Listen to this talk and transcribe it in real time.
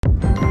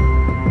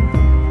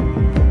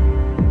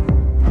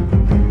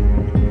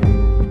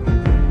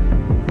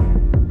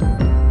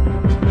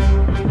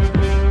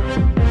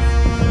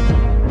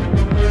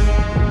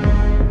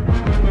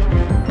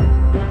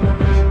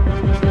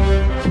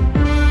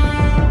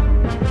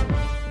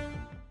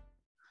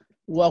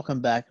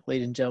Welcome back,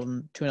 ladies and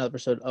gentlemen, to another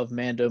episode of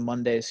Mando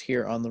Mondays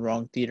here on the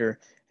Wrong Theater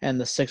and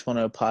the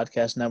 610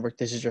 Podcast Network.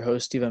 This is your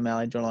host, Steve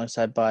O'Malley, joined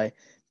alongside by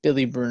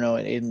Billy Bruno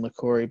and Aiden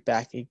LaCourie,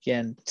 back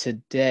again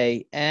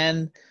today.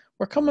 And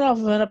we're coming off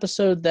of an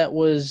episode that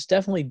was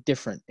definitely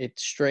different. It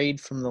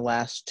strayed from the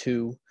last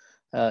two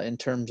in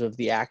terms of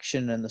the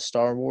action and the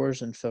Star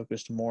Wars and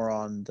focused more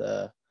on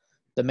the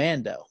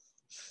Mando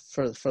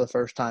for the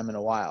first time in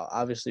a while.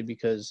 Obviously,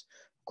 because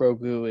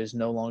Grogu is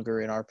no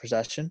longer in our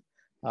possession.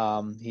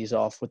 He's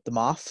off with the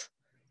Moff,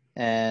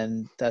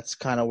 and that's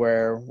kind of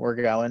where we're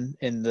going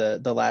in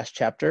the last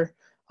chapter.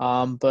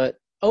 But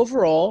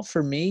overall,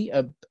 for me,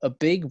 a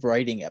big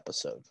writing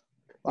episode.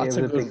 Lots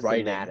of good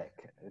writing.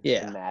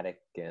 Thematic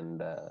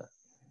and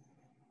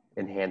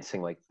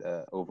enhancing like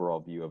the overall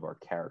view of our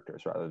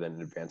characters rather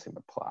than advancing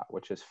the plot,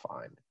 which is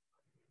fine.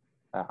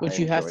 Which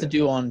you have to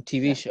do on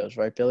TV shows,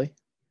 right, Billy?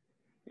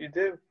 You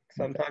do.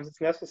 Sometimes it's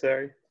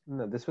necessary.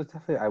 No, this was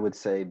definitely, I would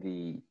say,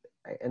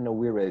 in a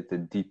weird way, the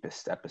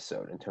deepest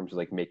episode in terms of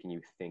like making you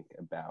think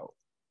about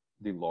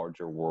the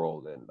larger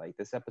world. And like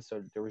this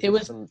episode, there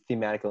was some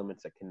thematic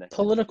elements that connected.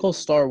 Political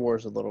Star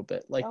Wars a little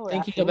bit, like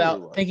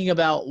thinking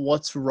about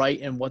what's right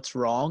and what's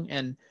wrong,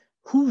 and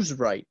who's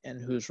right and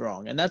who's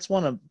wrong. And that's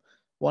one of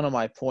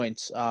my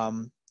points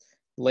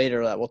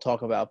later that we'll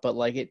talk about. But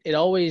like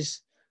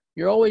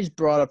you're always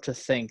brought up to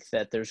think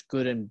that there's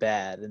good and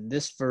bad, and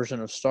this version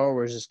of Star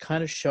Wars is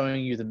kind of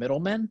showing you the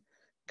middlemen,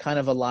 kind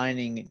of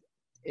aligning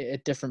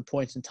at different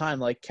points in time.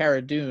 Like Cara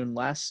Dune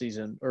last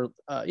season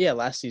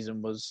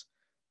was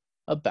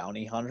a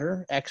bounty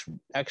hunter,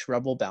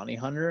 ex-rebel bounty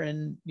hunter,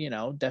 and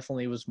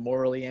definitely was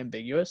morally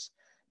ambiguous.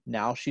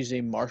 Now she's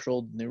a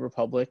marshaled New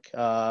Republic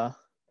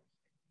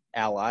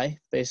ally,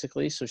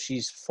 basically, so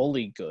she's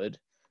fully good.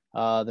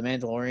 The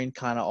Mandalorian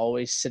kind of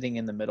always sitting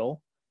in the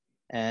middle,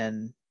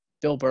 and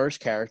Bill Burr's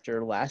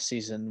character last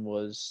season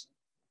was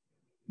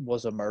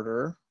a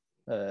murderer.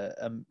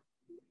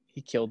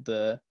 He killed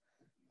the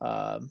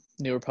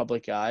New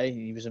Republic guy.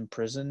 He was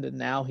imprisoned, and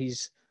now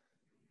he's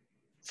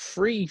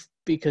free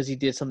because he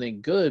did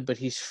something good, but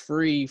he's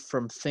free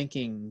from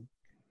thinking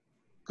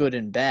good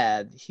and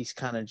bad. He's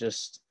kind of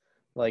just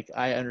like,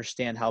 I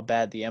understand how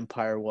bad the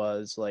Empire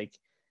was. Like,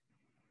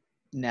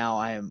 now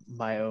I am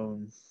my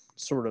own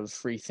sort of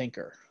free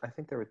thinker. I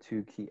think there were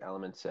two key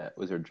elements that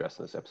was addressed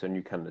in this episode, and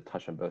you kind of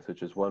touched on both,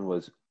 which is one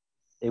was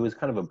it was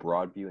kind of a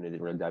broad view and it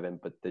didn't really dive in,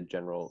 but the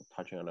general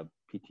touching on a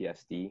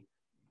PTSD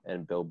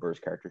and Bill Burr's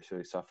character, so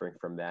he's suffering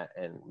from that,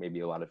 and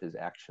maybe a lot of his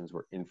actions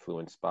were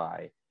influenced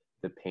by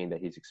the pain that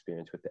he's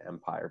experienced with the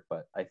Empire.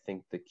 But I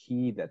think the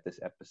key that this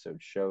episode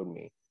showed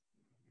me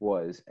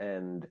was,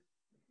 and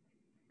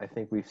I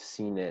think we've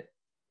seen it,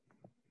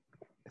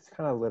 it's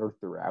kind of littered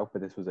throughout,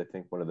 but this was, I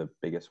think, one of the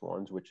biggest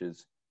ones, which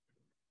is,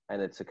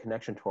 and it's a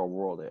connection to our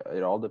world.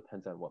 It all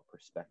depends on what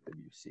perspective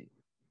you see.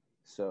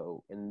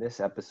 So in this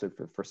episode,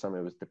 for some,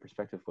 it was the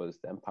perspective was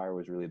the Empire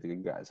was really the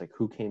good guys. Like,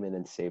 who came in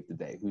and saved the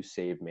day? Who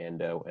saved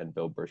Mando and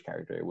Bill Burr's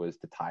character? It was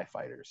the TIE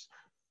fighters,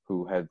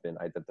 who have been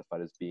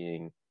identified as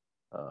being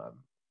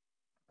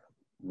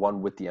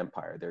one with the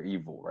Empire. They're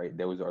evil, right?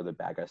 Those are the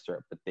bad guys,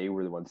 but they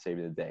were the ones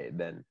saving the day.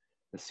 Then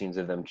the scenes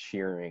of them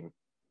cheering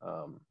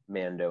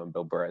Mando and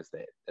Bill Burr as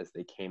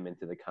they came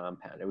into the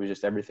compound. It was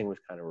just, everything was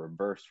kind of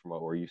reversed from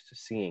what we're used to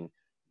seeing.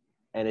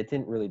 And it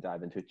didn't really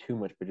dive into it too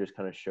much, but just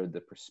kind of showed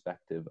the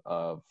perspective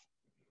of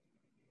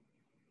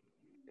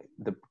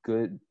the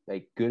good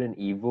and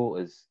evil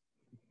is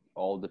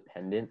all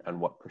dependent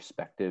on what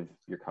perspective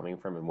you're coming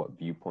from and what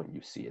viewpoint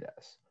you see it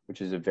as,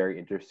 which is a very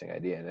interesting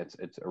idea. And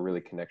it's a really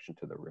connection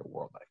to the real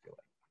world, I feel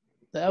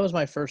like. That was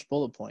my first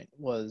bullet point,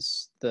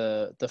 was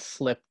the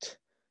flipped,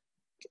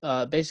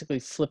 basically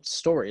flipped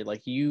story.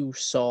 Like, you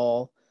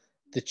saw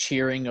the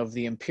cheering of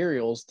the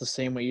Imperials the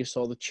same way you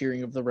saw the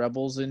cheering of the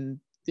rebels in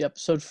the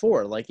episode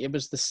 4. Like, it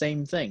was the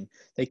same thing.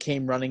 They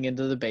came running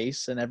into the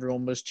base and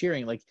everyone was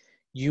cheering. Like,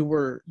 you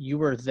were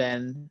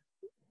then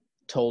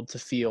told to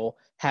feel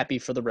happy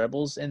for the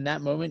rebels. In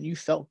that moment, you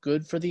felt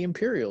good for the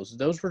Imperials.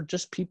 Those were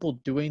just people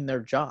doing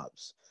their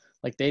jobs.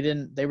 Like,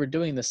 they were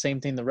doing the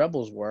same thing the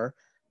rebels were.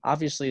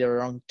 Obviously, they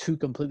were on two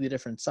completely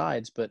different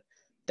sides, but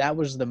that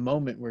was the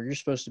moment where you're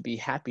supposed to be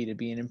happy to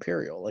be an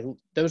Imperial. Like,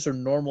 those are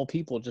normal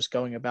people just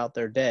going about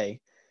their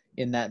day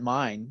in that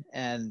mine,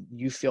 and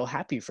you feel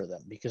happy for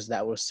them because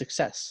that was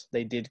success.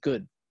 They did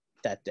good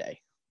that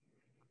day.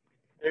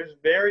 There's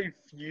very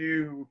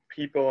few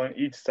people on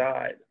each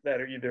side that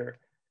are either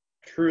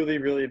truly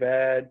really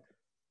bad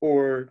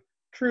or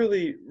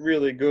truly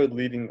really good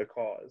leading the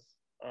cause.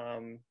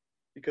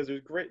 Because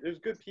there's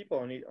good people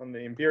on the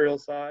Imperial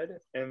side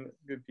and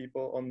good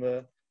people on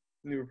the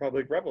New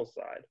Republic Rebel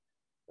side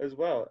as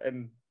well,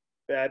 and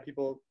bad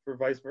people for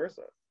vice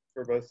versa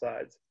for both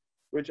sides,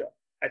 which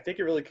I think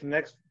it really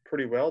connects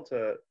pretty well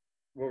to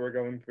what we're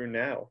going through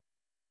now,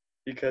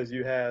 because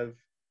you have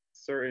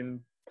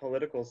certain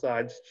political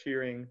sides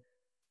cheering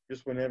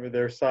just whenever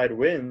their side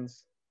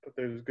wins, but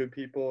there's good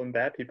people and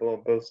bad people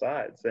on both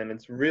sides, and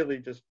it's really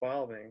just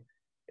following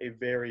a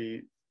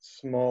very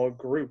small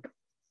group,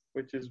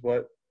 which is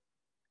what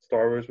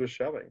Star Wars was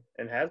showing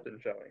and has been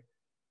showing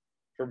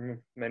for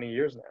many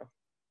years now.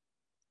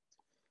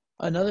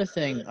 Another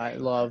thing I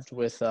loved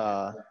with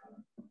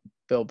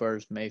Bill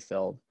Burr's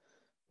Mayfield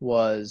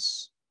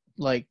was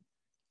like,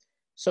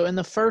 so in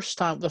the first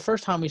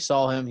time we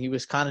saw him, he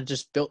was kind of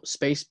just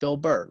space Bill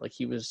Burr. Like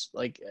he was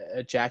like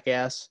a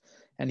jackass,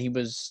 and he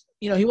was,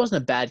 he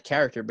wasn't a bad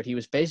character, but he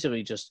was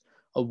basically just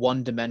a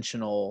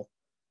one-dimensional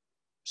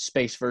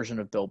space version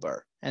of Bill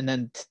Burr. And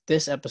then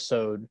this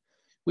episode,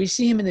 we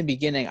see him in the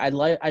beginning.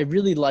 I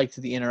really liked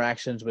the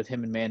interactions with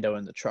him and Mando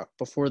in the truck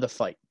before the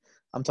fight.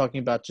 I'm talking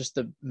about just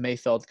the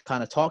Mayfeld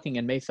kind of talking,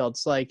 and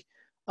Mayfeld's like,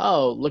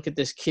 "Oh, look at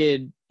this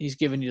kid. He's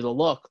giving you the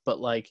look, but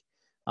like,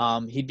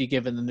 he'd be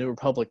giving the New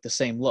Republic the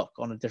same look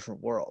on a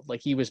different world."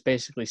 Like he was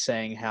basically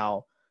saying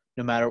how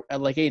no matter,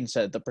 like Aiden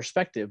said, the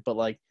perspective, but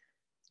like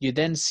you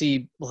then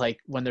see like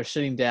when they're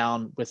sitting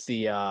down with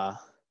the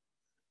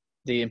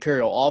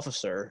Imperial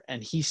officer,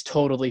 and he's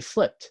totally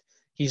flipped.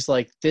 He's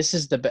like, this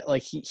is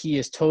like he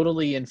is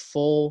totally in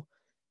full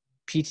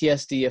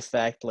PTSD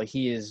effect. Like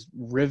he is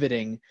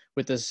riveting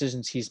with the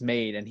decisions he's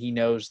made, and he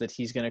knows that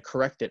he's going to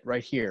correct it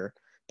right here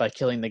by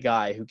killing the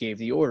guy who gave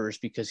the orders,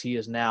 because he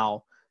is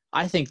now,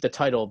 I think the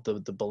title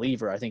of the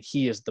believer, I think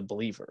he is the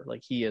believer.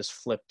 Like he has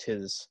flipped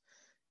his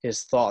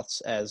thoughts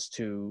as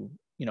to,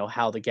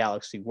 how the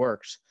galaxy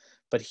works,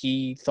 but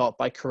he thought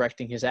by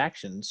correcting his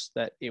actions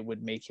that it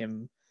would make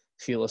him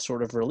feel a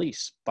sort of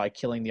release by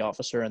killing the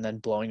officer and then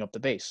blowing up the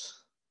base.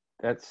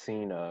 That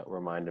scene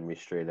reminded me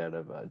straight out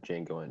of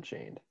Django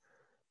Unchained.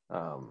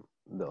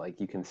 Like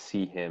you can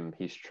see him,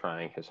 he's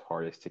trying his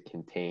hardest to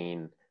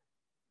contain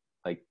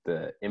like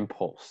the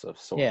impulse of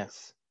sorts. Yeah.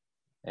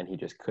 And he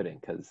just couldn't,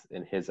 because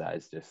in his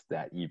eyes, just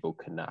that evil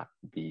cannot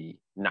be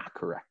not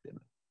corrected,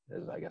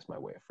 is I guess my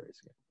way of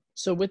phrasing it.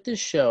 So with this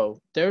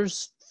show,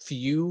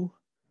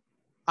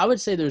 I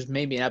would say there's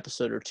maybe an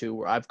episode or two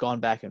where I've gone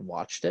back and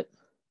watched it.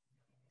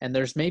 And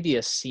there's maybe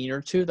a scene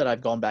or two that I've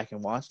gone back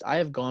and watched. I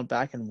have gone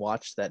back and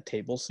watched that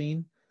table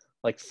scene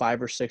like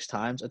 5 or 6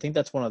 times. I think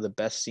that's one of the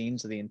best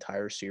scenes of the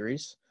entire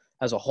series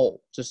as a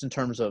whole, just in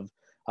terms of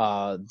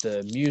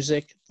the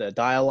music, the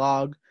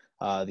dialogue,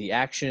 the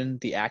action,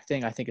 the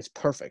acting. I think it's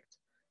perfect.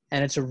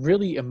 And it's a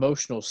really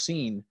emotional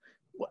scene.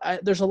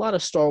 There's a lot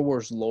of Star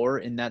Wars lore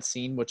in that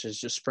scene, which is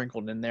just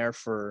sprinkled in there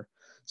for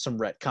some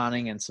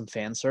retconning and some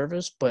fan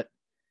service. But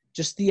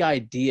just the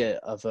idea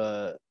of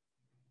a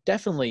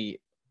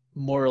definitely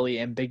morally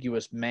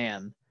ambiguous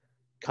man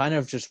kind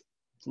of just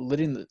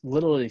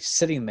literally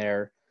sitting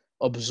there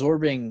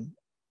absorbing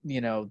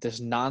this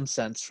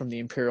nonsense from the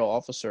Imperial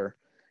officer,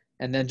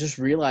 and then just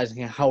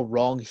realizing how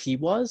wrong he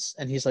was,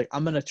 and he's like,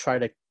 I'm going to try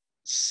to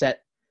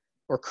set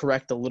or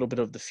correct a little bit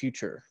of the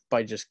future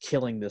by just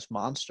killing this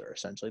monster,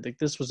 essentially. Like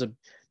this was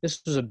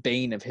a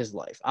bane of his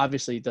life.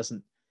 Obviously it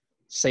doesn't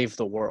save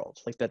the world,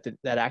 like that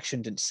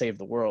action didn't save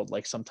the world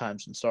like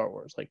sometimes in Star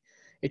Wars. Like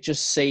it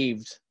just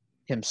saved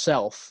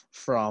himself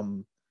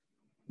from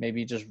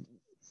maybe just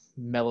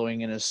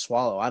mellowing in his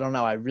swallow. I don't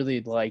know. I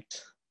really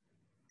liked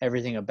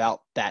everything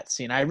about that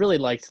scene. I really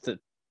liked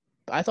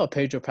I thought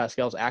Pedro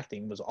Pascal's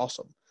acting was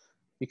awesome,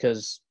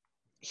 because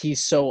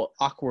he's so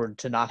awkward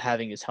to not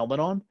having his helmet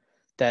on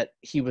that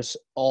he was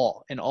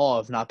in awe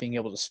of not being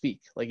able to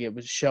speak. Like it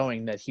was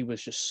showing that he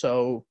was just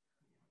so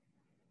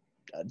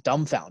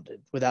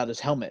dumbfounded without his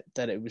helmet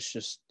that it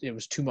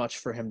was too much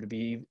for him to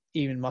be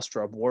even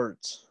muster up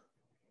words.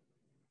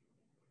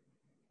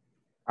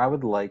 I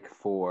would like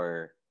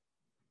for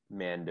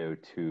Mando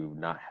to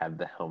not have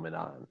the helmet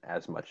on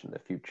as much in the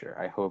future.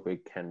 I hope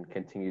it can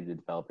continue to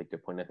develop a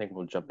good point. I think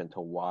we'll jump into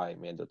why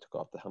Mando took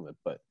off the helmet,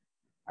 but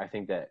I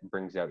think that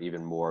brings out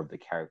even more of the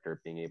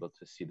character, being able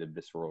to see the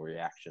visceral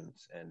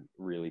reactions and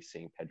really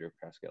seeing Pedro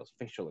Pascal's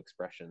facial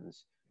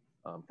expressions,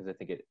 because I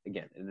think it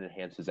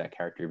enhances that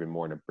character even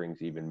more, and it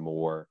brings even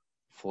more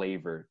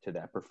flavor to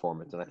that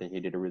performance. And I think he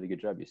did a really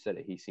good job. You said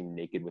it. He seemed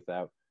naked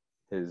without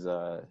his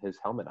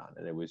helmet on,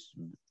 and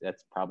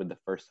that's probably the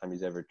first time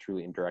he's ever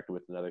truly interacted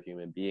with another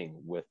human being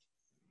with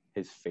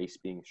his face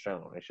being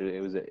shown.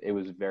 It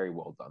was very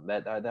well done.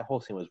 That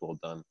whole scene was well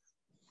done.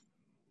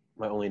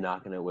 My only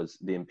knock on it was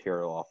the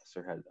Imperial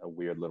officer had a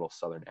weird little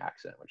Southern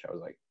accent, which I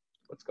was like,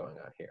 what's going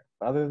on here?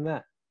 But other than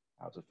that,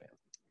 I was a fan.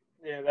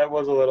 Yeah, that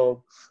was a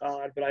little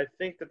odd, but I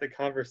think that the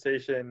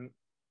conversation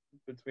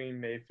between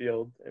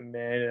Mayfield and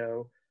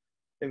Mando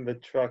in the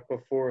truck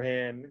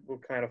beforehand will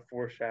kind of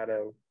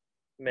foreshadow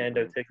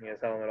Mando taking his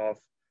helmet off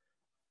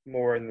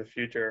more in the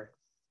future,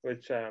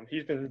 which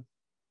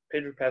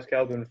Pedro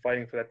Pascal's been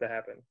fighting for that to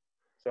happen.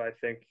 So I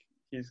think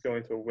he's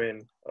going to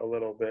win a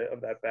little bit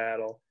of that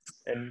battle.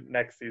 And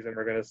next season,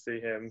 we're going to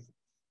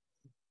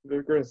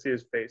see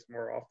his face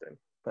more often.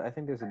 But I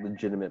think there's a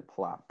legitimate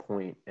plot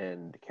point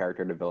and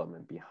character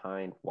development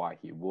behind why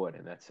he would,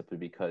 and that's simply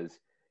because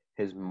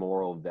his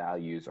moral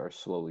values are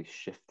slowly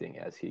shifting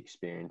as he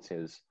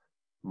experiences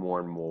more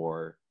and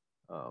more,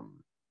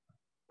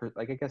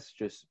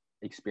 just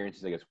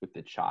experiences, with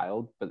the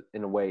child. But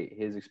in a way,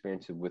 his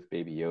experiences with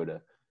Baby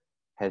Yoda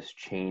has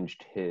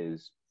changed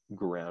his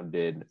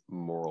grounded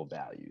moral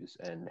values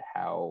and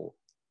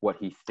what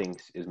he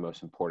thinks is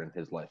most important in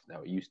his life.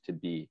 Now, it used to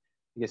be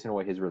in a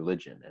way, his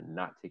religion and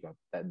not take up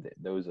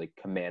those like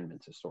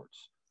commandments of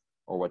sorts,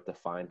 or what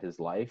defined his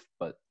life.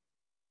 But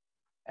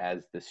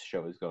as this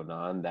show has gone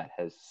on, that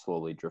has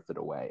slowly drifted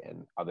away,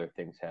 and other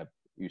things have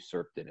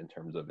usurped it in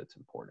terms of its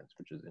importance,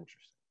 which is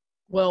interesting.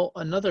 Well,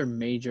 another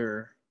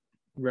major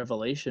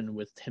revelation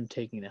with him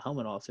taking the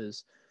helmet off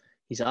is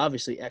he's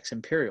obviously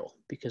ex-Imperial,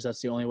 because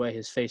that's the only way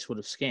his face would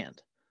have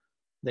scanned.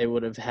 They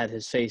would have had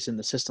his face in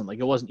the system. Like,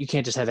 it wasn't, you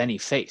can't just have any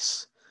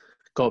face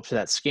go up to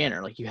that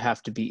scanner. Like, you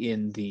have to be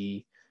in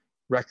the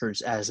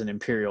records as an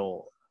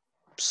Imperial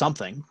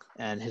something,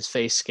 and his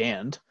face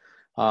scanned.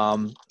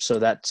 So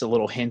that's a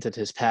little hint at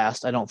his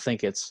past. I don't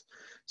think it's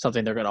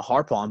something they're going to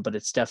harp on, but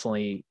it's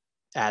definitely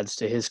adds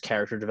to his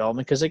character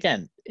development. Because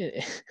again,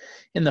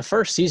 in the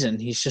first season,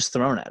 he's just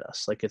thrown at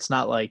us. Like, it's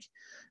not like,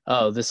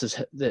 oh, this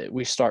is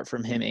we start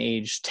from him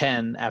age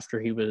 10 after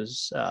he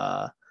was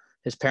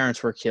his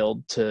parents were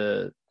killed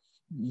to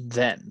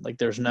then. Like,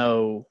 there's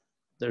no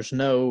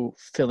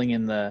filling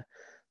in the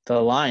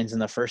lines in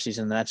the first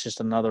season. That's just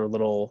another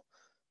little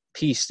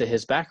piece to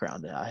his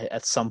background.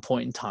 At some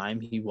point in time,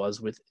 he was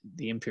with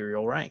the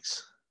Imperial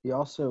ranks. He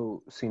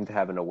also seemed to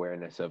have an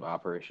awareness of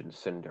Operation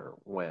Cinder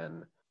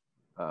when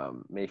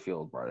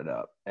Mayfield brought it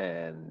up,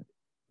 and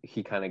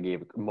he kind of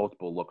gave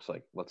multiple looks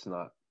like, let's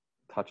not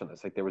touch on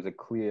this. Like, there was a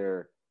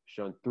clear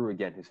shown through,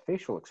 again, his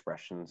facial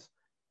expressions,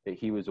 that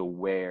he was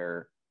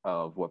aware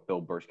of what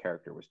Bill Burr's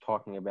character was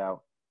talking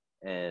about.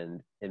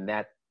 And in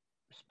that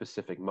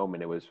specific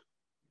moment, it was,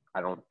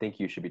 I don't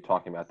think you should be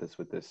talking about this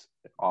with this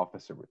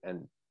officer.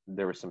 And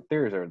there were some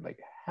theories that were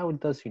like, how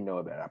does he know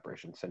about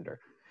Operation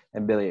Cinder?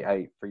 And Billy,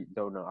 for you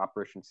don't know,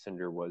 Operation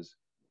Cinder was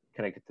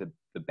connected to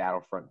the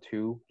Battlefront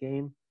 2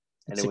 game.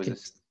 And it's it was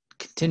a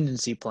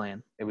contingency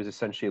plan. It was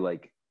essentially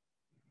like,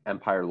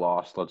 Empire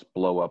lost, let's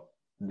blow up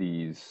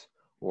these,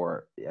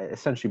 or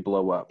essentially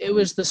blow up. It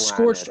was the planets.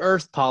 scorched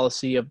earth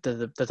policy of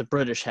that the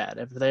British had.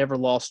 If they ever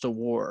lost a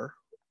war,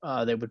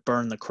 they would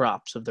burn the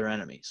crops of their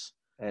enemies.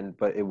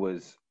 But it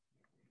was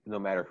no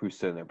matter who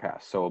stood in their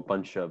path. So a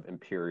bunch of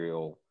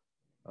Imperial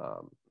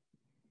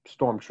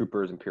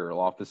stormtroopers, Imperial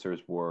officers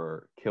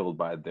were killed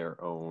by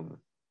their own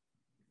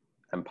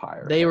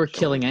empire. They were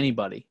killing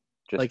anybody.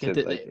 Just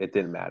it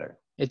didn't matter.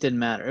 It didn't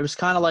matter. It was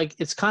kind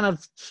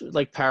of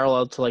like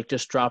parallel to like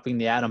just dropping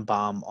the atom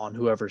bomb on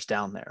whoever's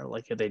down there.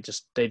 Like, they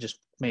just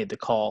made the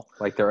call.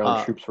 Like, their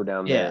own troops were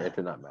down there. Yeah. It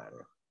did not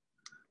matter.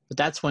 But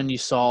that's when you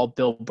saw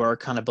Bill Burr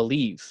kind of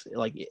believe,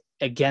 like,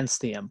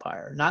 against the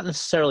Empire, not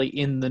necessarily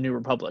in the New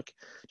Republic,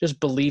 just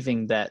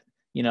believing that,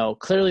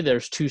 clearly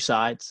there's two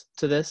sides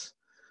to this,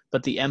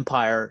 but the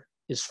Empire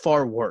is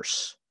far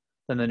worse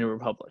than the New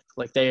Republic.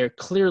 Like, they are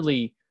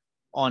clearly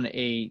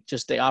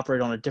they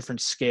operate on a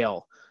different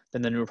scale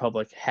than the New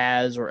Republic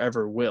has or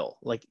ever will.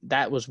 Like,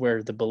 that was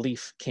where the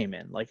belief came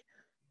in. Like,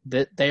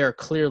 that they are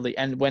clearly,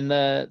 and when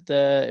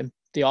the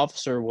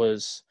officer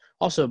was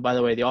also, by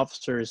the way, the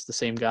officer is the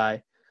same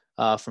guy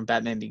from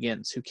Batman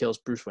Begins who kills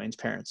Bruce Wayne's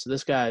parents. So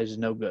this guy is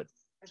no good.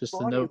 Just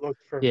a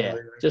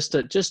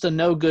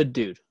no good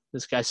dude.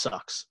 This guy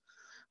sucks.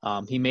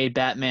 He made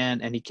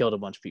Batman and he killed a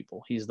bunch of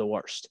people. He's the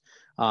worst.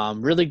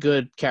 Really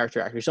good character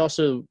actor. He's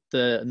also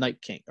the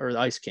Night King or the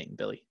Ice King,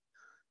 Billy,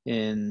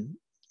 in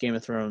Game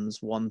of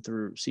Thrones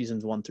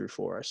seasons 1 through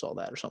 4. I saw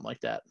that or something like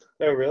that.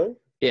 Oh, really?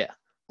 Yeah.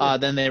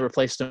 Then they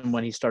replaced him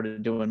when he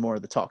started doing more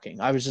of the talking.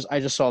 I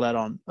just saw that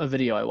on a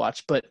video I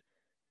watched, but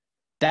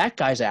that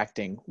guy's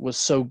acting was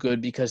so good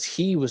because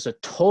he was a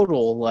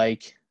total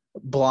like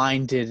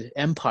blinded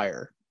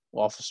Empire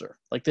officer.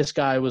 Like, this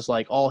guy was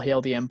like, all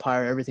hail the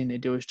Empire. Everything they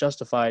do is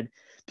justified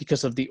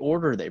because of the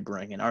order they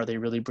bring. And are they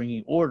really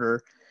bringing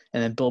order?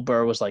 And then Bill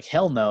Burr was like,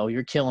 hell no,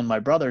 you're killing my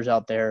brothers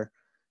out there.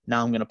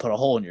 Now I'm going to put a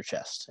hole in your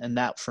chest. And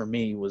that for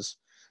me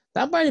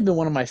that might have been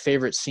one of my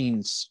favorite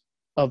scenes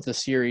of the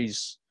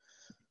series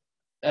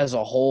as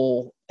a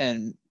whole,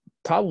 and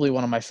probably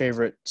one of my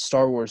favorite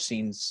Star Wars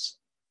scenes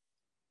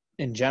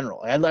in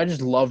general. I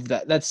just loved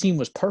that. That scene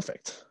was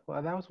perfect.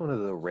 Well, that was one of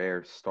the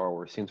rare Star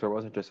Wars scenes where it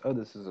wasn't just, oh,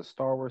 this is a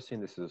Star Wars scene,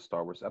 this is a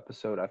Star Wars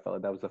episode. I felt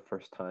like that was the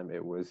first time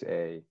it was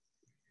a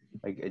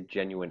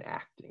genuine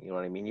acting. You know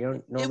what I mean?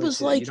 You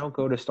don't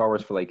go to Star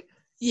Wars for like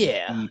deep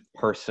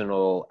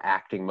personal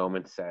acting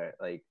moments that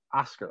like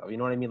Oscar. You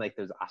know what I mean? Like,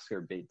 there's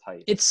Oscar bait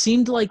type. It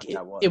seemed like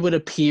it would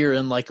appear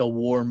in like a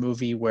war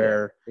movie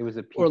where it was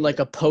or like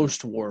a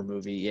post-war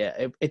movie.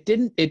 Yeah, it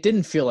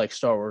didn't feel like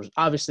Star Wars.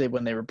 Obviously,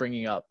 when they were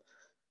bringing up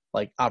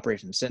like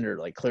Operation Cinder,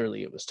 like,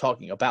 clearly it was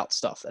talking about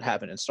stuff that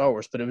happened in Star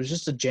Wars, but it was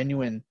just a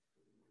genuine.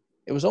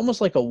 It was almost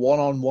like a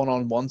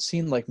one-on-one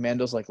scene. Like,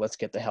 Mando's like, let's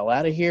get the hell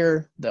out of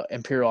here. The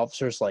Imperial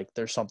officer's like,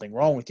 there's something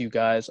wrong with you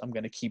guys. I'm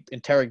going to keep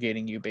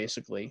interrogating you,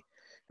 basically.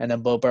 And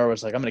then Bill Burr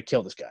was like, I'm going to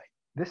kill this guy.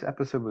 This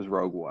episode was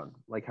Rogue One.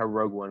 Like, how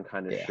Rogue One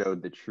kind of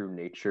showed the true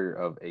nature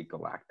of a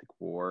galactic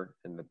war,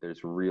 and that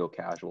there's real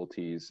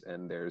casualties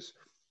and there's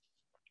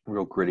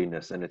real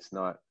grittiness, and it's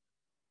not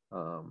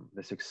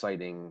this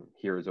exciting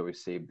heroes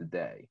always save the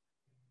day.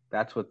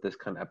 That's what this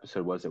kind of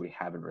episode was that we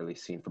haven't really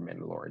seen from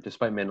Mandalorian,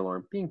 despite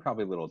Mandalorian being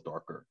probably a little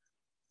darker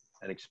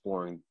and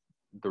exploring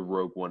the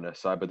Rogue One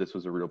aside, but this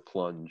was a real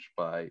plunge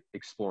by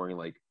exploring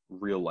like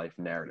real life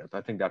narrative.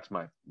 I think that's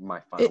my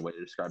final way to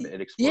describe it.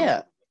 It explored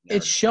Yeah,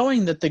 it's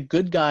showing that the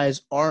good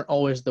guys aren't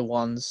always the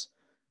ones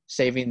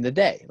saving the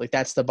day. Like,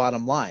 that's the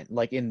bottom line.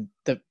 Like, in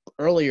the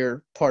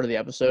earlier part of the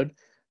episode,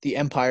 the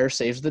Empire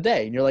saves the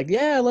day. And you're like,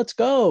 yeah, let's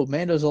go.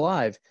 Mando's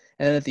alive.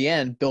 And then at the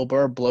end, Bill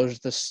Burr blows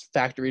this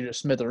factory to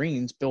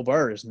smithereens. Bill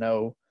Burr is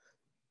no,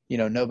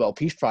 Nobel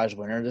Peace Prize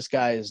winner. This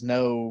guy is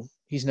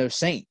he's no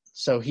saint.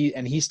 So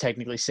he's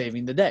technically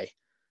saving the day.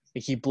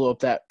 Like, he blew up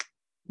that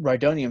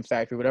Rhydonium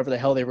factory. Whatever the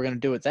hell they were going to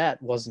do with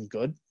that wasn't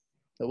good.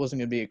 That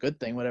wasn't going to be a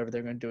good thing, whatever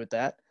they're going to do with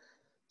that.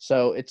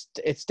 So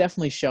it's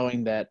definitely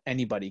showing that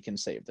anybody can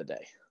save the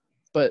day.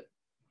 But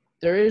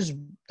there is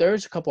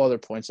a couple other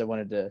points I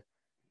wanted to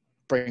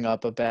bring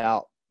up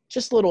about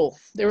just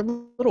they were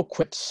little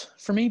quips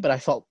for me, but I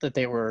felt that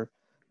they were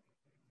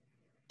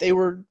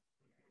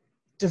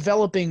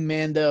developing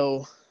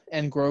Mando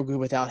and Grogu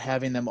without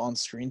having them on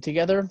screen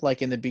together.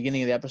 Like, in the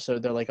beginning of the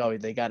episode, they're like, oh,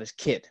 they got his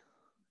kid.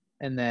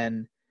 And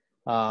then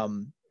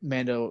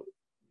Mando,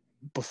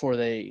 before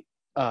they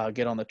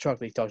get on the truck,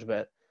 they talked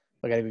about,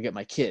 I gotta go get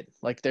my kid.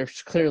 Like,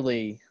 it's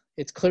clearly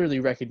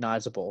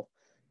recognizable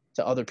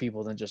to other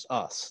people than just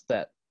us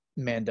that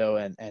Mando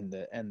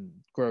and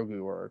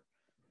Grogu are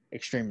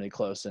extremely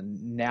close,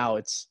 and now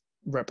it's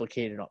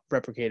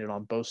replicated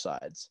on both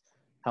sides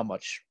how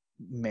much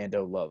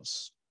Mando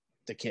loves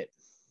the kid,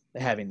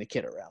 having the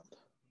kid around.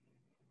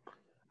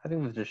 I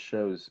think that just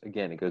shows,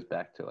 again, it goes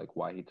back to like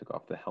why he took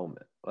off the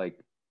helmet. Like,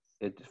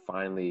 it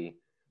finally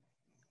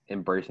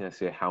embracing to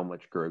see how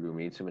much Grogu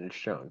means to him, and it's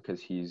shown because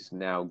he's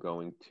now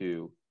going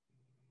to.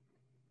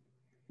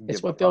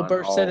 It's what Bill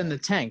Burr said in the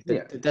tank. The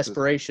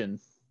desperation.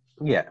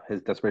 Yeah,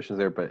 his desperation is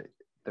there, but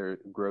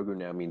Grogu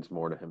now means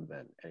more to him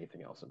than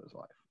anything else in his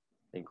life,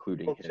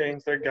 including. People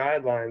change their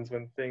guidelines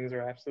when things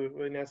are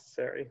absolutely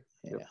necessary.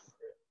 Yeah. Yep.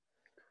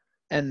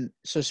 And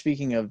so,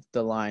 speaking of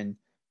the line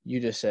you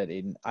just said,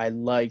 Aiden, I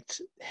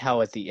liked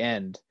how at the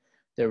end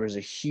there was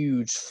a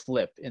huge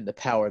flip in the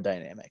power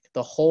dynamic.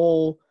 The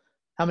whole,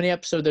 how many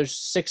episodes? There's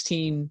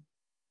 16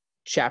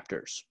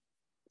 chapters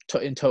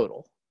in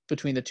total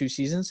between the two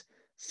seasons.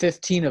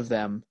 15 of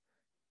them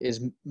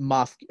is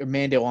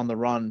Mando on the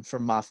run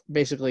from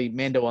basically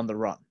Mando on the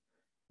run.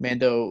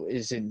 Mando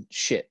is in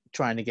shit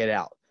trying to get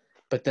out.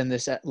 But then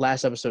this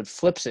last episode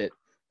flips it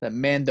that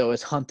Mando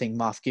is hunting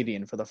Moff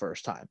Gideon for the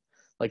first time.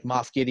 Like,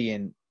 Moff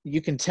Gideon,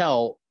 you can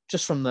tell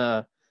just from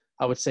the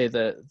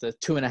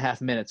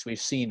 2.5 minutes we've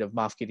seen of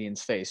Moff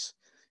Gideon's face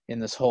in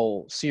this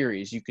whole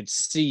series, you could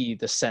see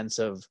the sense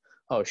of,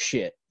 oh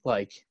shit,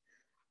 like,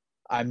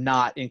 I'm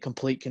not in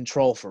complete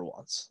control for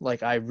once.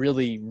 Like, I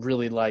really,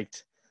 really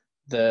liked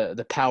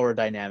the power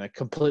dynamic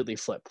completely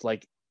flipped.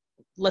 Like,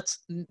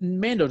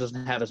 Mando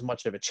doesn't have as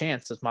much of a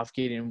chance as Moff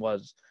Gideon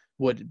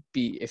would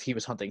be if he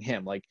was hunting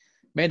him. Like,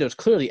 Mando's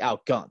clearly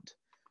outgunned,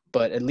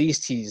 but at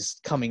least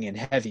he's coming in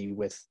heavy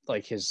with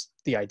like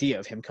the idea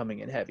of him coming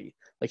in heavy.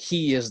 Like,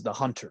 he is the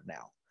hunter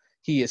now.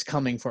 He is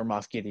coming for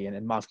Moff Gideon,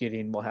 and Moff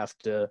Gideon will have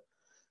to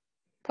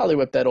probably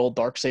whip that old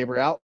Darksaber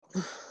out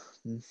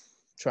and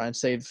try and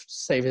save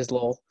his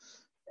little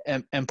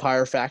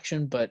Empire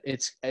faction. But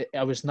it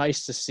was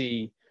nice to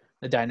see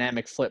the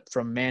dynamic flip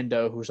from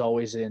Mando,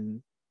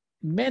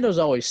 Mando's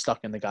always stuck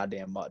in the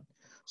goddamn mud.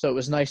 So it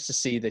was nice to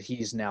see that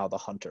he's now the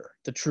hunter,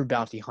 the true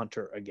bounty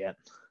hunter again.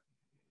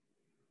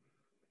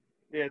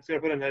 Yeah, it's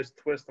going to put a nice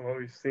twist on what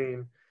we've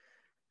seen.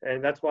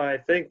 And that's why I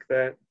think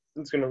that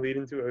it's going to lead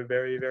into a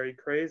very, very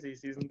crazy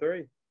season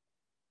 3.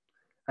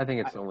 I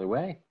think it's the only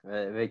way.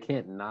 They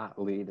can't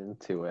not lead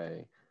into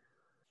a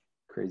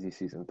crazy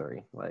season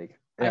 3. Like,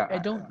 yeah, I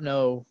don't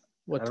know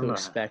what to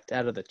expect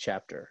out of the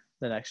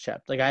next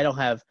chapter. Like, I don't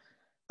have,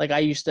 like, for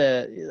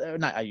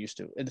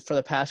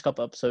the past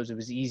couple episodes, it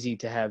was easy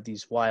to have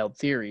these wild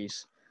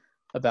theories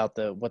about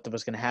what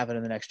was going to happen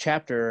in the next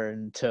chapter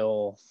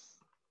until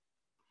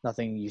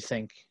nothing you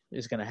think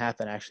is going to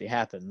happen actually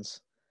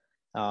happens.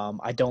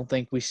 I don't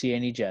think we see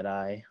any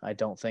Jedi. I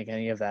don't think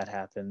any of that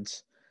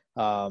happens.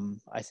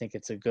 I think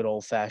it's a good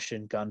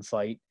old-fashioned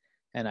gunfight,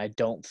 and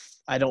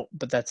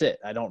but that's it.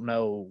 I don't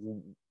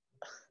know.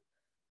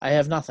 I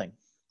have nothing.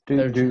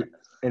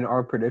 In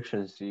our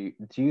predictions, do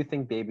you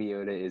think Baby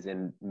Yoda is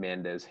in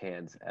Mando's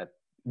hands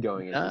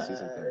going into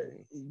season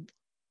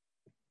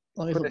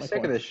 30? For the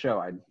sake of the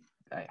show,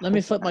 let me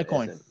flip my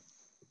coin. Isn't.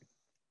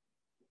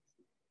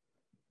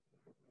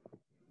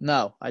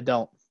 No, I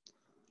don't.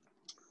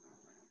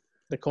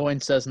 The coin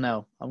says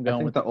no. I'm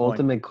going with the coin.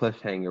 Ultimate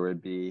cliffhanger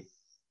would be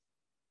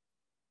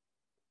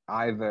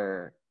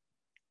either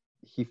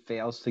he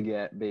fails to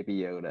get Baby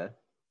Yoda,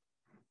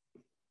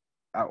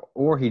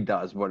 or he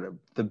does.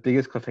 The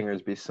biggest cliffhanger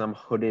would be some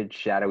hooded,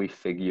 shadowy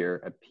figure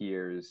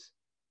appears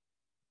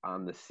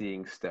on the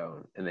Seeing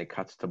Stone, and it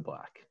cuts to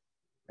black.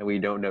 And we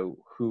don't know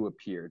who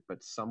appeared,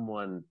 but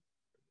someone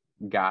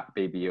got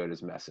Baby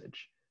Yoda's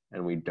message,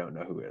 and we don't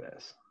know who it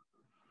is.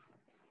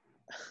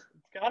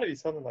 It's got to be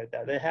something like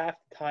that. They have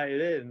to tie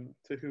it in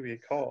to who he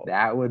called.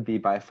 That would be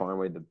by far and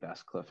away the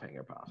best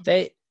cliffhanger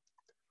possible.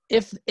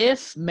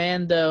 If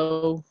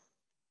Mando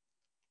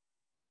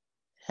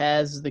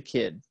has the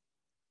kid,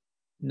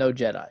 no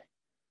Jedi.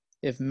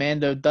 If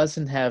Mando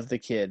doesn't have the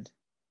kid,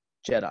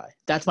 Jedi.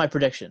 That's my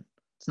prediction.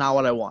 It's not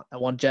what I want. I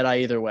want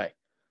Jedi either way.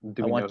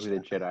 Do we know who the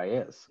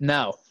Jedi is?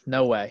 No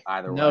way.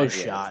 Either no way,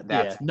 shot.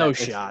 that's no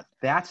shot.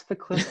 That's the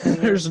cliffhanger.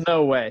 There's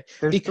no way.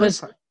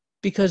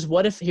 Because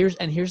what if here's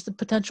the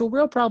potential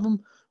real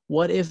problem.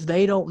 What if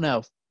they don't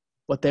know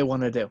what they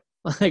want to do?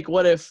 Like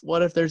what if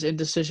there's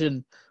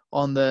indecision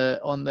on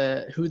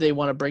the who they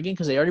want to bring in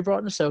because they already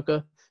brought in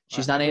Ahsoka.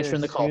 She's not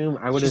answering the call.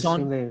 I would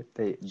assume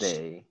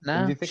they.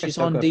 No, do you think she's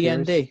Ahsoka on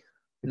DND. appears?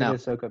 No,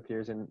 Ahsoka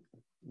appears in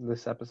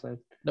this episode.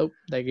 Nope.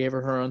 They gave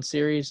her own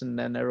series, and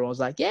then everyone was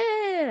like,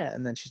 "Yeah,"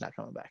 and then she's not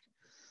coming back.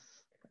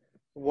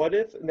 What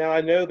if now?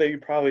 I know they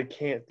probably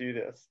can't do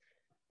this,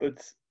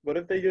 but what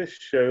if they just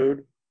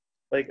showed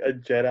like a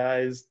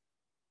Jedi's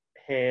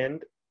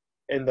hand,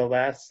 and the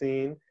last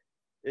scene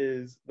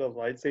is the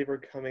lightsaber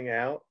coming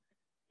out,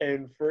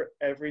 and for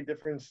every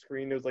different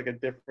screen there's like a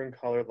different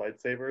colored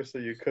lightsaber, so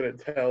you couldn't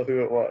tell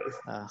who it was.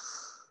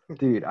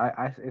 Dude,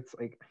 it's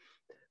like.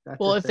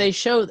 Well, if they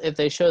show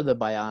the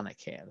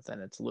bionic hand,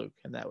 then it's Luke,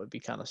 and that would be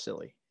kind of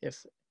silly.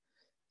 If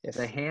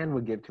the hand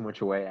would give too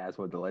much away, as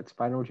would the lightsaber.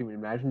 I don't know what you mean.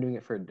 Imagine doing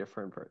it for a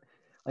different person.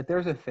 Like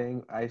there's a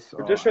thing I saw.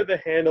 Or just show the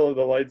handle of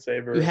the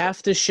lightsaber. You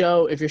have to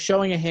show if you're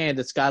showing a hand,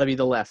 it's got to be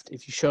the left.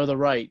 If you show the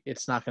right,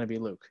 it's not going to be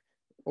Luke,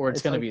 or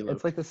it's going to be Luke.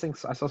 It's like this thing.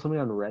 I saw something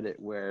on Reddit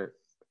where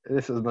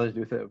this has nothing to do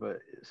with it, but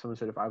someone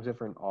said if I was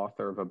ever an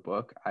author of a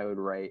book, I would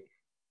write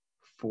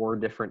 4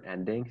 different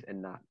endings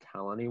and not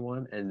tell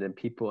anyone, and then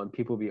people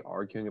be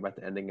arguing about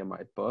the ending of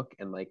my book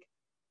and like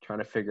trying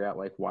to figure out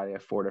like why they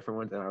have 4 different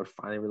ones, and I would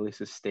finally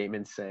release a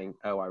statement saying,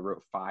 oh, I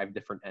wrote 5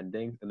 different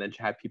endings, and then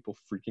have people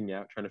freaking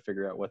out trying to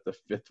figure out what the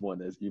 5th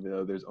one is, even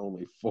though there's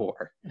only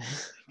 4.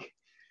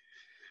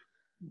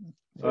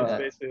 So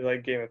it's basically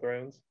like Game of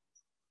Thrones,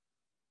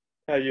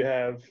 how you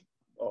have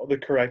all the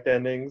correct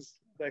endings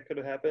that could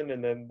have happened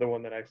and then the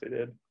one that actually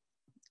did.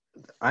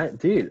 I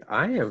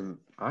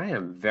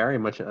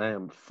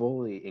am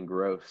fully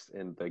engrossed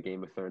in the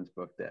Game of Thrones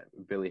book that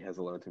Billy has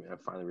loaned to me. I'm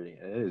finally reading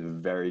it. It is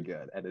very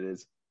good, and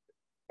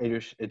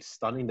it's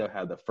stunning though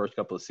how the first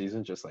couple of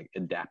seasons just like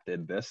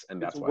adapted this,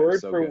 and that's why word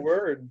it's so for good.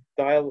 word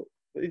dialogue.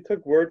 He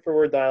took word for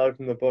word dialogue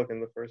from the book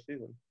in the first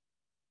season.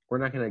 We're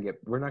not gonna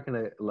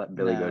let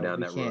Billy go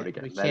down that road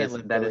again.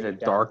 That is a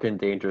dark and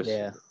dangerous.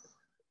 Yeah,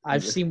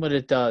 I've seen what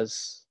it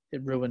does.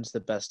 It ruins the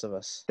best of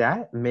us.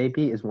 That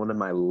maybe is one of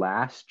my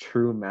last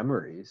true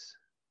memories,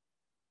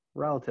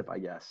 relative, I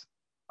guess,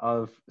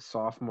 of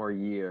sophomore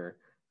year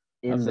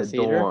in the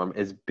dorm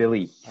is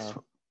Billy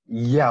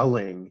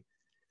yelling,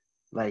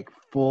 like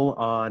full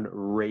on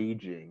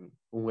raging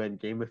when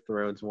Game of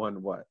Thrones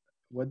won what?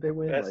 What'd they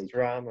win? Best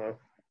drama.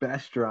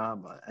 Best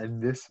drama. And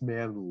this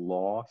man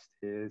lost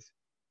his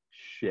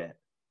shit.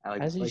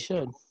 As he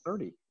should.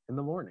 30 in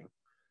the morning.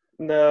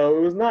 No,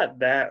 it was not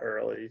that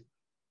early.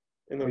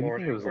 In the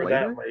morning, it was or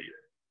later? that late.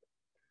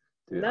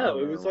 Dude, no,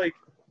 it was like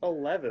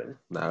 11.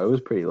 No, it was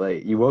pretty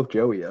late. You woke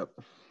Joey up.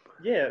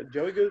 Yeah,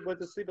 Joey went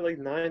to sleep at like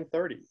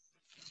 9:30.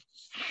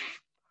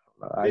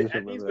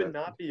 Emmys would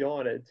not be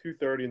on at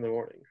 2:30 in the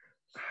morning.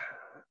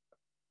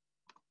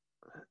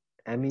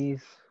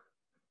 Emmys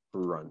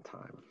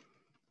runtime.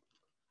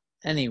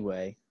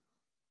 Anyway,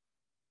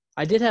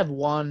 I did have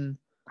one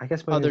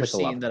other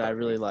scene that I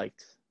really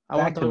liked.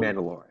 Back to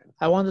Mandalorian.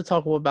 I wanted to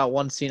talk about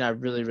one scene I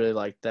really, really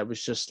liked that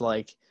was just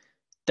like,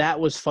 that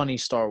was funny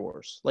Star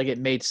Wars. Like, it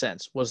made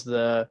sense. Was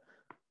the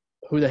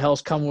who the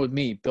hell's coming with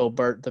me?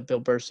 The Bill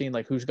Burr scene,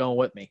 like, who's going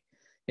with me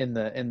in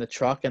the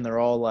truck? And they're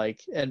all like,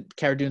 and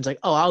Cara Dune's like,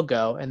 oh, I'll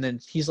go. And then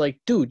he's like,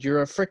 dude,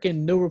 you're a freaking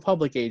New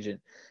Republic agent.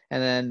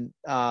 And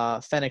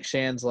then Fennec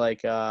Shan's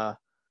like, well,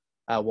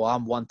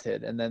 I'm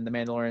wanted. And then the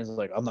Mandalorian's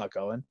like, I'm not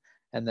going.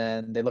 And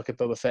then they look at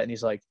Boba Fett and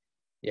he's like,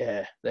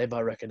 yeah, they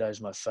might recognize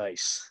my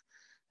face.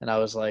 And I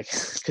was like,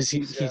 because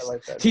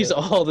he's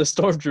all the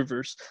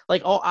stormtroopers.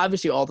 Like,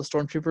 obviously all the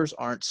stormtroopers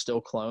aren't still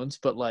clones,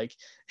 but like,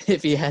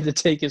 if he had to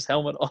take his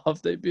helmet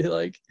off, they'd be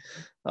like,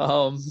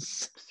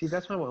 See,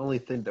 that's my only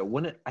thing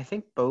though. I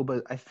think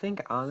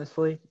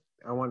honestly,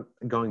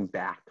 going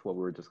back to what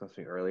we were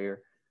discussing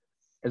earlier,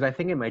 is I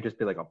think it might just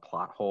be like a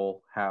plot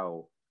hole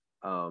how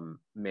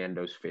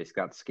Mando's face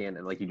got scanned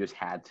and like you just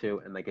had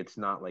to, and like it's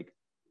not like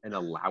an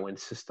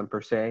allowance system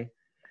per se,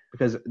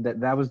 because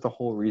that was the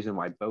whole reason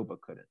why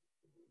Boba couldn't.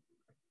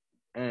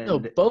 And no,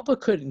 Boba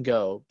couldn't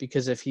go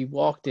because if he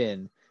walked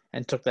in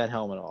and took that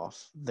helmet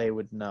off, they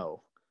would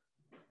know.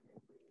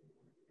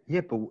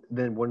 Yeah, but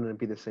then wouldn't it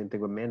be the same thing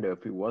with Mando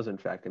if he was in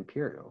fact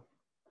Imperial?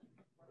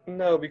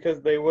 No,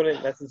 because they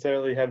wouldn't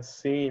necessarily have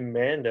seen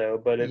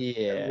Mando, but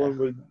everyone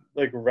would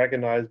like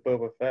recognize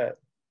Boba Fett.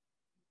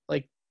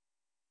 Like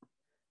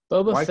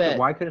Boba Fett.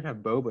 Why couldn't have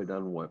Boba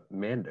done what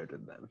Mando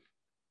did then?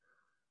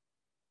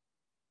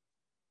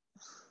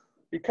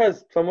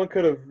 Because someone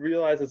could have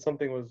realized that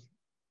something was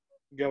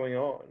going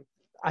on.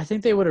 I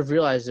think they would have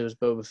realized it was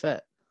Boba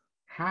Fett.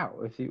 How?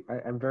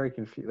 I'm very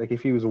confused. Like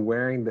if he was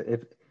wearing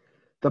if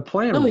the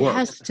plan worked. He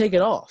has to take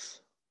it off.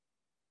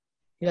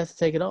 He'd have to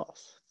take it off.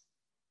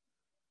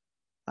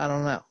 I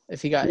don't know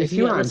if he got You if see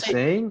he what I'm let's say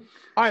saying?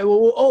 all right.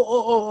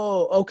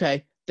 Well,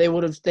 okay.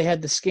 They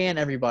had to scan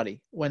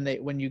everybody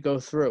when you go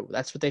through.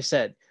 That's what they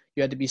said.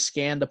 You had to be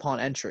scanned upon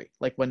entry,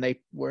 like when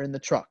they were in the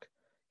truck.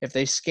 If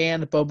they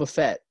scanned Boba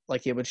Fett,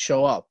 like it would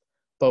show up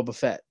Boba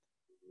Fett.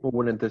 Well,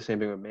 wouldn't the same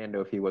thing with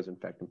Mando if he was in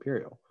fact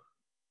Imperial?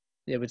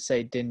 It would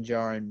say Din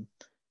Djarin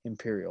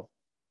Imperial.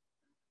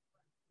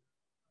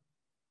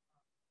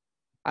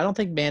 I don't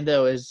think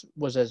Mando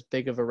was as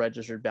big of a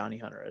registered bounty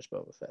hunter as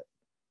Boba Fett.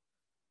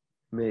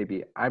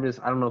 Maybe. I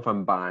don't know if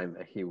I'm buying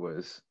that he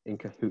was in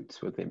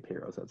cahoots with the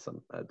Imperials at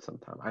some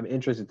time. I'm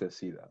interested to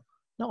see though.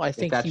 No, I If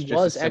think that's he just a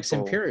was simple,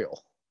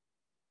 ex-Imperial.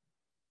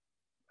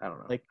 I don't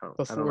know. Like I don't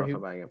before know if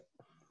I'm buying it.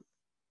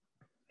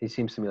 He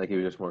seems to me like he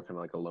was just more kind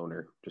of like a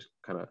loner, just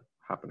kind of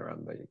hopping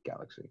around the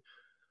galaxy.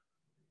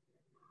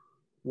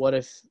 What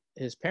if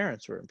his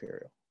parents were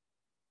Imperial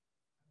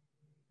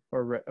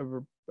or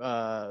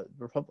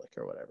Republic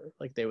or whatever?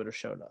 Like they would have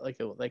shown up.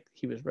 Like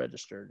he was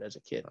registered as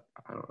a kid.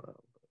 I don't know.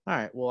 All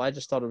right. Well, I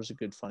just thought it was a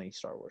good, funny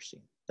Star Wars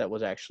scene that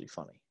was actually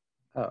funny.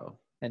 Oh.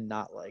 And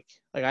not like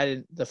I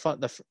didn't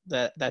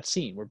that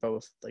scene where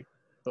both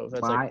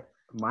that's My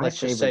let's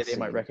just say favorite they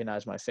might scene.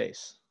 recognize my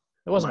face.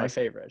 It wasn't my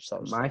favorite. I just thought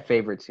it was My funny.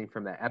 favorite scene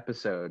from that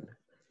episode,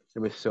 it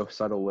was so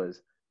subtle,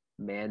 was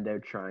Mando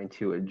trying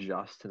to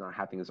adjust to not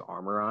having his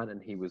armor on,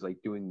 and he was like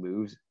doing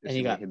moves, And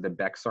he got the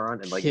Bexar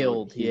on, and like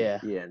killed. yeah,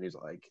 and he's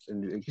like,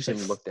 and He's him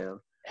like, look down.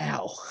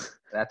 ow.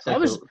 That's That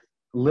like was the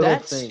little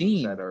that things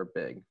scene. that are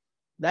big.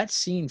 That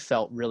scene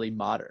felt really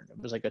modern.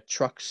 It was like a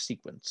truck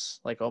sequence,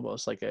 like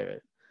almost like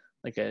in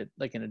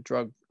a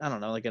drug, I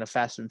don't know, like in a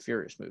Fast and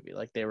Furious movie.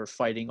 Like they were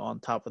fighting on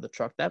top of the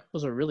truck. That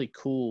was a really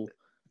cool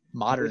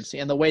modern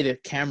scene. And the way the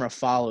camera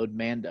followed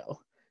Mando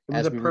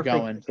as we were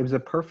going. It was a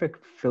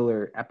perfect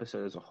filler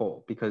episode as a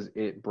whole because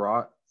it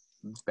brought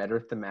better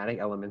thematic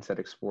elements that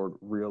explored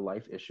real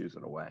life issues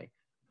in a way.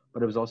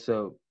 But it was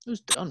also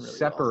done really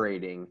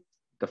separating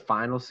the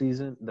final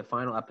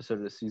episode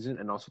of the season,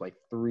 and also like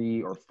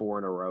 3 or 4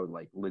 in a row,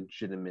 like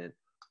legitimate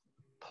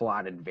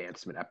plot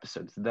advancement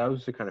episodes.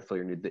 Those are kind of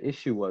filler needed. The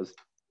issue was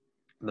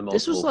the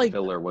multiple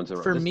filler ones.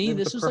 For me,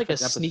 this was like a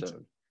sneaky.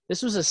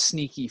 This was a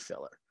sneaky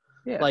filler.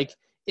 Yeah. Like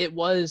it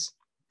was,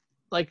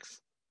 like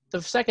the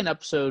second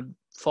episode,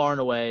 far and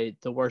away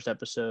the worst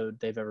episode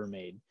they've ever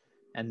made,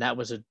 and that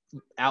was a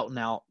out and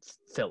out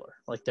filler.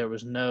 Like there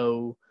was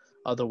no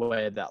other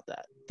way about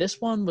that. This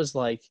one was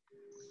like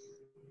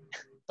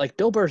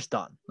Bill Burr's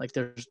done. Like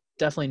there's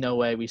definitely no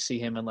way we see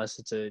him unless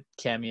it's a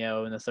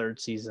cameo in the third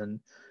season.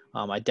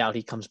 I doubt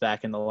he comes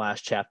back in the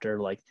last chapter.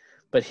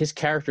 But his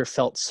character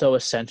felt so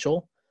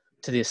essential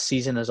to this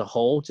season as a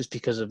whole, just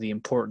because of the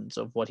importance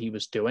of what he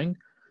was doing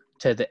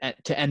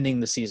to ending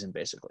the season.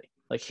 Basically,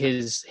 like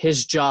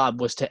his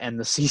job was to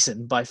end the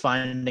season by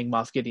finding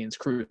Moff Gideon's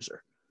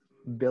cruiser.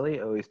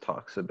 Billy always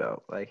talks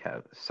about like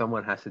how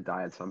someone has to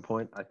die at some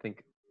point. I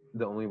think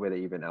the only way they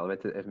even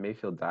elevated it, if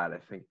Mayfield died, I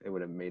think it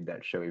would have made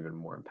that show even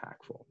more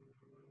impactful.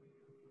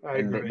 I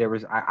agree. There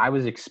was, I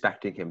was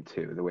expecting him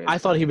to. The way I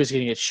thought he was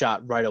going to get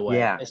shot right away.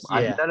 Yeah,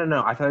 yeah.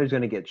 No. I thought he was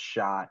going to get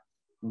shot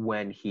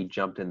when he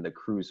jumped in the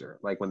cruiser,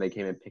 like when they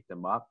came and picked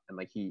him up, and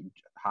like he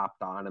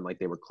hopped on, and like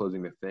they were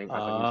closing the thing. I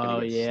thought he was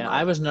going to get sniped.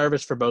 I was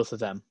nervous for both of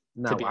them.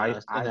 No, to be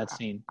honest, in that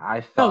scene. I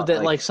thought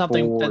that like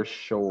something for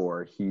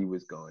sure he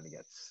was going to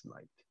get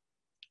sniped.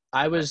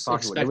 I was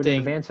expecting. It would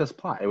advance his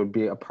plot. It would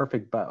be a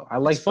perfect bow.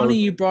 It's funny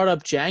you brought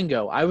up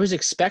Django. I was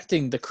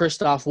expecting the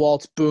Christoph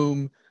Waltz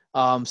boom.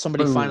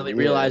 Somebody finally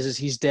realizes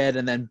he's dead,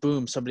 and then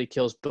boom, somebody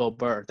kills Bill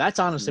Burr. That's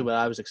honestly what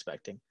I was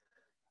expecting.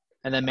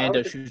 And then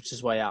Mando shoots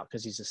his way out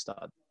because he's a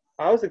stud.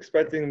 I was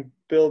expecting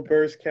Bill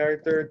Burr's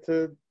character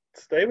to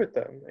stay with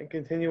them and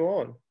continue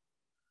on.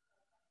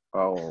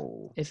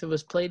 Oh. If it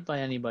was played by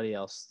anybody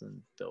else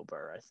than Bill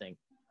Burr, I think.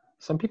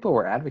 Some people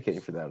were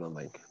advocating for that on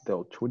like the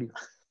old Twitter.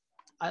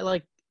 I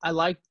like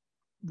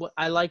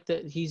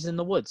that he's in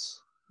the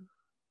woods.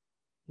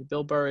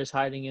 Bill Burr is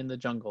hiding in the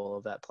jungle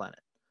of that planet.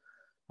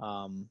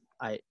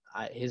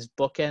 His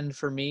bookend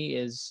for me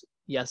is,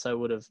 yes, I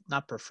would have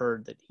not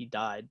preferred that he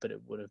died, but it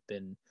would have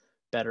been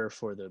better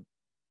for the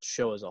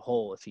show as a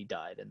whole if he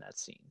died in that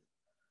scene.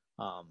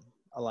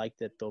 I like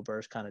that Bill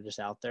Burr's kind of just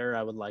out there.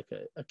 I would like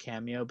a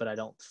cameo, but I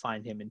don't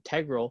find him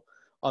integral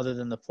other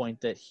than the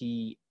point that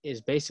he is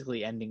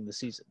basically ending the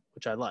season,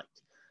 which I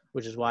liked,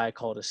 which is why I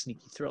call it a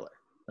sneaky thriller.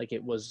 Like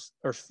it was,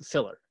 or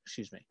filler,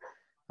 excuse me,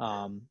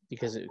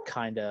 because it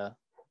kind of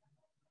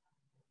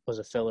was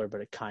a filler,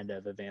 but it kind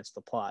of advanced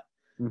the plot.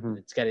 Mm-hmm.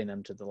 It's getting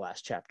them to the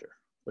last chapter,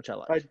 which I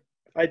like.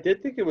 I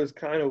did think it was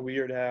kind of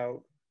weird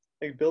how,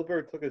 like, Bill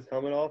Burr took his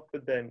helmet off,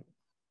 but then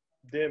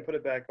didn't put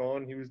it back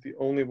on. He was the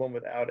only one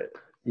without it.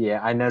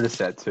 Yeah, I noticed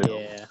that too.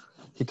 Yeah.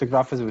 He took it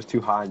off because it was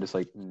too high and just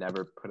like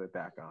never put it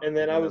back on. And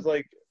then I was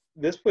like,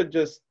 this would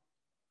just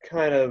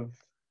kind of.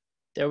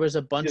 There was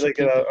a bunch of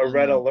people. Like a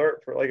red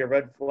alert for like a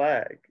red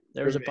flag.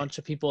 There was a bunch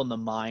of people in the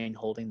mine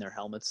holding their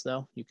helmets,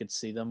 though. You could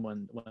see them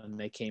when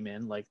they came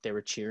in, like they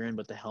were cheering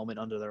with the helmet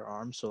under their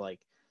arm. So, like,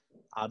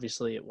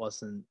 obviously it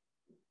wasn't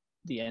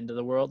the end of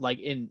the world. Like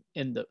in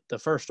the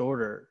First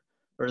Order,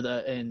 or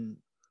in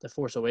the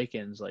Force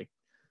Awakens, like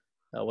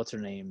what's her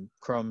name,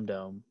 Chrome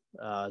Dome,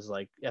 is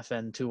like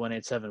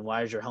FN2187.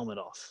 Why is your helmet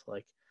off?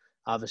 Like,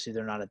 obviously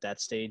they're not at that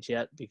stage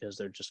yet because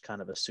they're just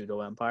kind of a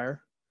pseudo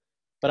empire.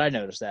 But I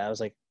noticed that. I was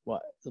like,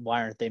 what?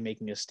 Why aren't they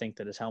making us think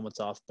that his helmet's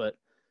off? But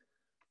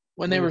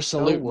when they were so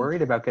saluting,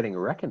 worried about getting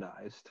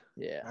recognized.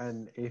 yeah.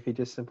 And if he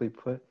just simply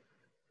put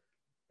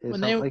his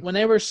When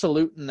they were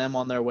saluting them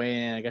on their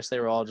way in, I guess they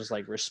were all just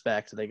like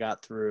respect. They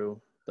got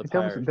through the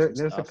pirates and there's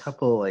a stuff.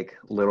 couple like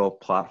little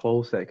plot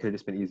holes that could have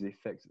just been easily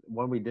fixed.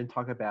 One we didn't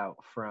talk about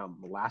from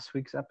last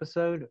week's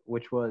episode,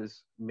 which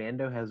was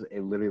Mando has a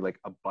literally like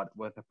a button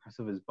with the press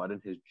of his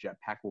button, his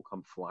jetpack will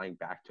come flying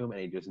back to him,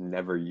 and he just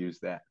never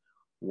used that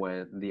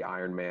when the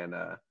Iron Man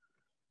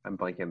I'm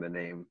blanking on the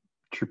name.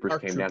 Troopers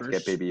Dark came down to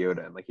get Troopers. Baby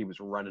Yoda, and like he was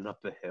running up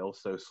the hill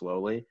so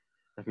slowly.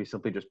 If he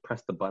simply just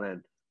pressed the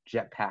button,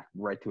 jetpack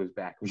right to his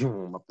back, up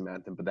the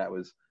mountain. But that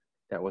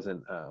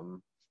wasn't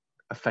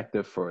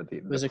effective for the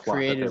It was a plot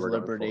that they creative were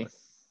going liberty. for.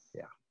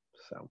 Yeah.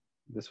 So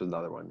this was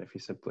another one. If he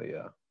simply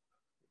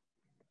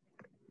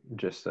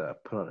just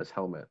put on his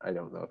helmet, I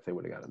don't know if they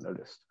would have gotten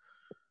noticed.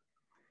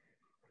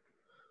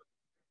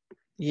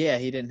 Yeah,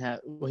 he didn't have.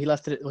 Well, he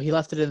left it. Well, he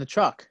left it in the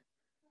truck.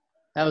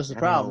 That was the I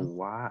don't problem. know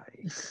why.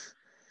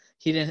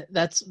 He didn't.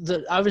 That's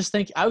the. I was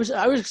thinking. I was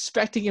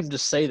expecting him to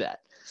say that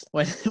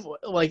when,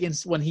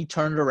 when he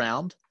turned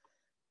around.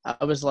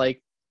 I was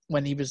like,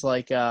 when he was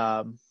like,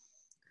 why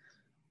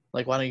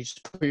don't you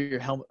just put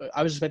your helmet?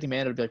 I was expecting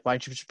Mando to be like, why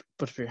don't you just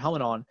put your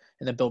helmet on?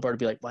 And then Bill Burr to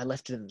be like, well, I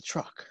left it in the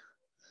truck.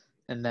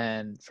 And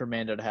then for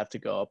Mando to have to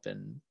go up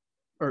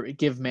or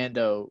give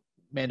Mando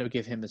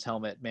give him his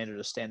helmet, Mando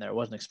to stand there. I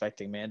wasn't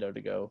expecting Mando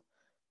to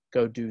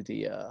go do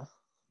the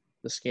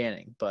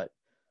scanning, but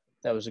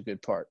that was a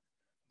good part.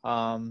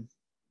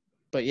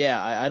 But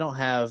yeah, I don't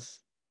have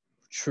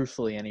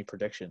truthfully any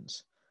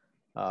predictions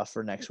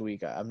for next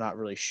week. I'm not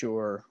really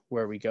sure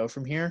where we go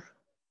from here.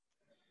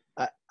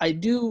 I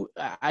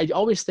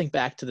always think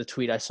back to the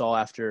tweet I saw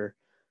after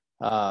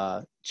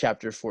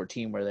chapter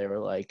 14 where they were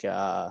like,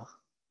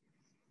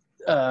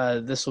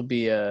 this will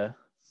be or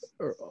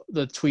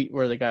the tweet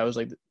where the guy was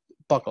like,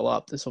 buckle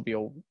up, this will be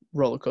a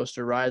roller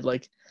coaster ride.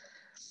 Like,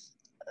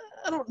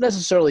 I don't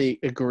necessarily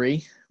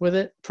agree with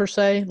it per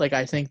se. Like,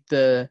 I think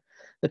the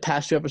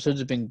past two episodes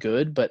have been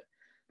good, but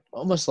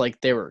almost like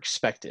they were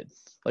expected.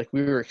 Like,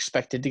 we were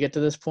expected to get to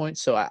this point.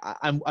 So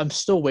I'm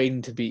still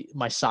waiting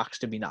my socks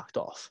to be knocked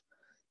off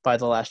by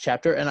the last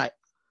chapter. And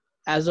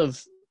as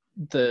of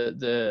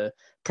the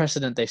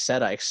precedent they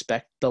set, I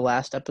expect the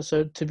last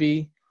episode to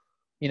be,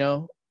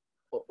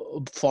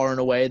 far and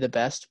away the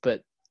best,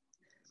 but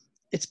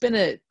it's been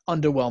an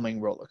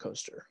underwhelming roller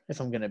coaster, if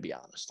I'm going to be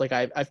honest. Like,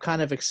 I've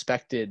kind of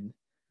expected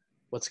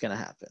what's going to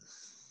happen.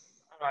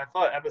 I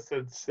thought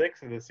episode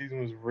 6 of the season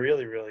was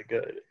really, really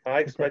good. I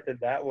expected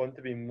that one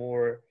to be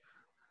more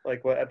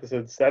like what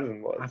episode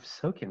 7 was. I'm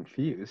so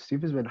confused.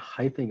 Steve has been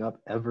hyping up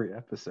every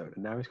episode,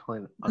 and now he's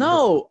calling it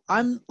No,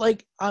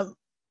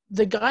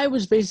 the guy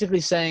was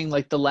basically saying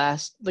like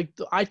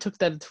I took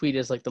that tweet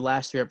as like the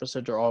last 3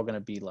 episodes are all going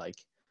to be like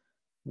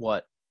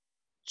what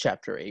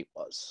chapter 8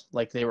 was.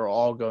 Like, they were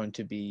all going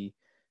to be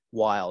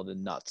wild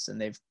and nuts,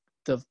 and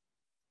the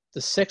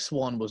 6th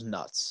one was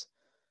nuts,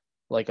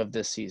 like, of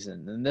this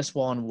season, and this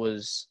one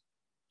was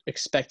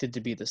expected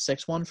to be the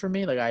 6th one for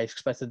me. Like, I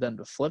expected them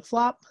to flip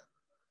flop,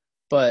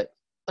 but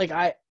like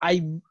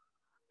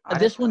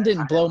this one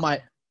didn't blow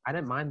my. I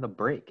didn't mind the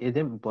break. It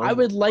didn't blow. I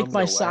would like blow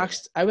my me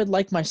socks. away. I would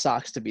like my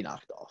socks to be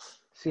knocked off.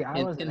 See,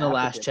 I was in the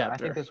last chapter. I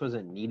think this was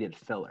a needed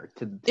filler.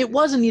 It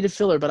was a needed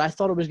filler, but I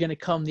thought it was going to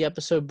come the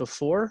episode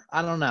before.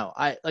 I don't know.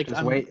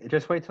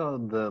 Just wait till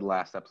the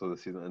last episode of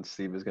the season, and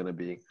Steve is going to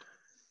be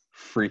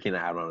freaking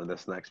out on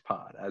this next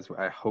pod, as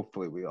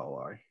hopefully we all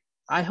are.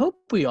 I hope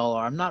we all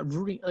are. I'm not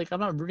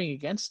rooting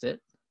against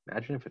it.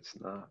 Imagine if it's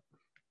not.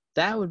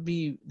 That would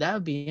be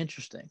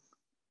interesting.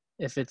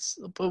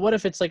 But what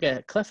if it's like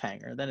a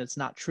cliffhanger? Then it's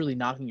not truly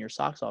knocking your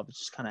socks off. It's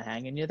just kind of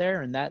hanging you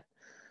there, and that's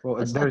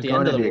there's not the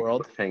going end to of be the a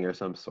world. cliffhanger of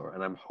some sort,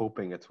 and I'm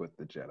hoping it's with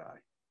the Jedi.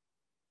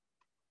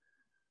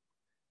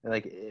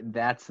 Like,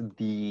 that's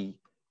the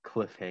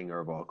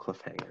cliffhanger of all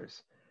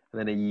cliffhangers, and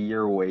then a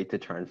year wait to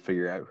try and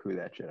figure out who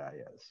that Jedi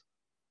is.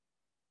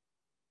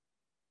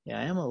 Yeah,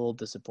 I am a little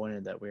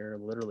disappointed that we're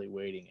literally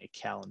waiting a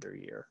calendar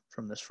year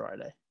from this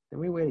Friday.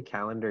 Didn't we wait a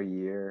calendar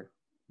year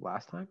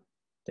last time?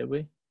 Did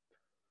we?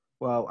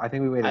 Well, I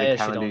think we waited a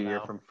calendar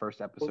year from first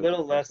episode. A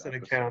little less than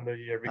a calendar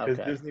year because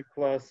Disney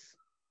Plus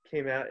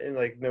came out in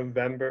like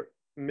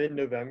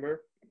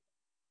mid-November,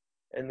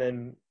 and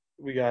then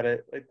we got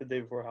it like the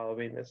day before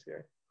Halloween this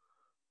year.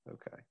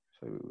 Okay,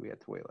 so we had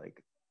to wait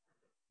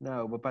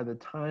but by the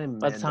time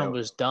it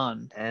was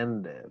done,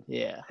 ended,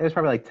 yeah, it was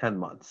probably like 10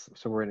 months.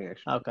 So we're waiting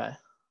extra. Okay,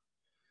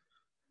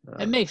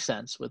 it makes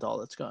sense with all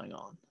that's going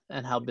on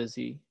and how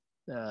busy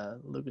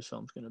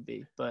Lucasfilm's going to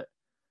be, but.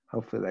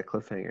 Hopefully that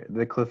cliffhanger,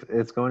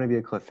 it's going to be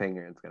a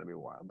cliffhanger. And it's going to be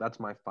wild. That's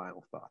my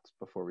final thoughts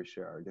before we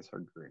share, our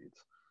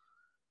grades.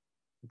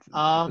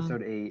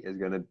 Episode 8 is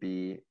going to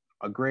be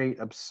a great,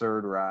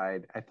 absurd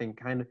ride. I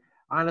think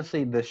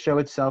honestly, the show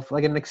itself,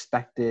 like an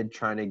expected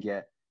trying to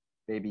get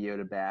Baby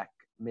Yoda back,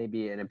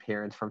 maybe an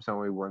appearance from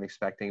someone we weren't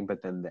expecting,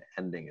 but then the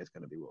ending is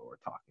going to be what we're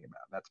talking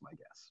about. That's my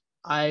guess.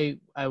 I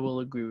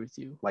will agree with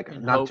you.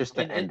 Like, not just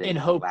the ending. In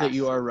the hope that last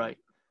you are season. right,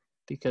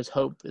 because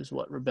hope is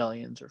what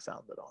rebellions are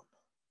founded on.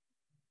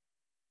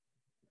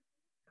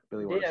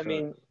 Billy, Yeah, I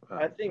mean,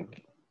 I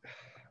think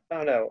I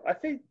don't know. I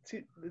think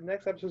the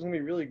next episode's gonna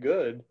be really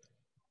good,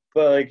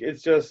 but like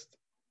it's just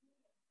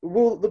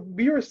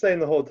we were saying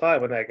the whole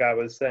time when that guy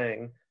was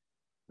saying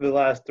the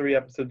last 3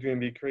 episodes are gonna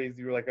be crazy.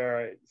 You were like, all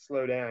right,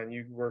 slow down.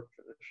 You work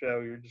for the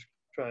show. You're just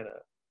trying to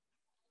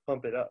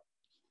pump it up,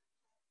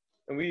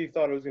 and we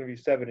thought it was gonna be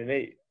 7 and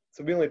 8.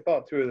 So we only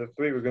thought 2 of the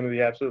 3 were gonna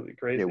be absolutely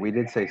crazy. Yeah, we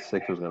did say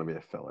 6 was going to be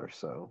a filler,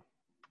 so.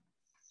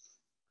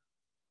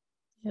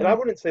 And I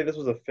wouldn't say this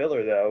was a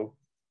filler though,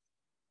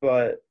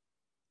 but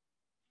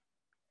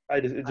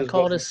it just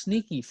call it a wasn't.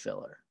 sneaky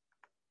filler,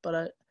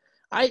 but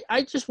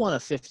I just want a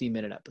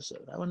 50-minute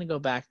episode. I want to go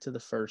back to the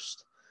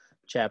first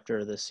chapter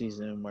of the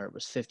season where it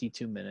was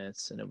 52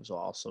 minutes and it was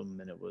awesome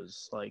and it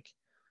was like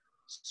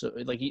so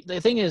like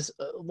the thing is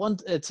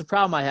it's a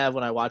problem I have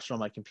when I watch it on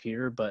my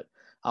computer, but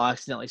I'll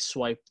accidentally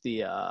swipe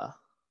the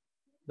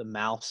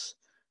mouse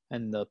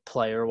and the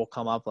player will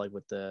come up like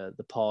with the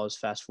pause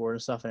fast forward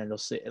and stuff, and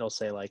it'll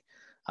say like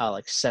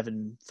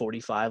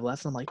 7:45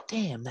 left. And I'm like,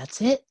 damn,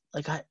 that's it.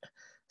 Like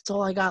that's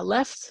all I got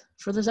left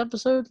for this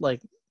episode.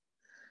 Like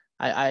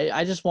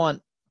I just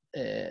want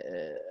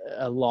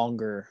a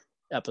longer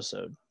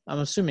episode. I'm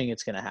assuming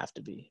it's gonna have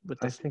to be with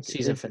the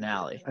season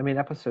finale. I mean,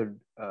 episode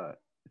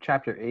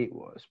chapter 8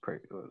 was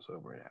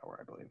over an hour,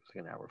 I believe. It was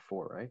like an hour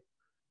 4, right?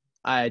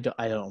 I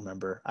don't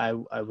remember. I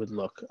would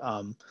look.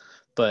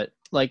 But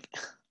like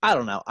I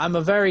don't know. I'm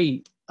a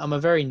very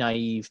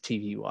naive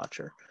TV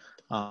watcher.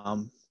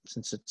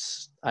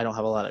 Since I don't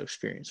have a lot of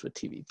experience with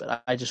TV,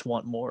 but I just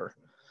want more.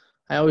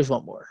 I always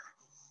want more.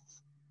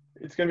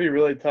 It's gonna be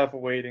really tough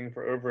waiting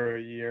for over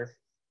a year.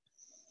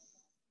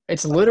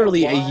 It's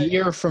literally a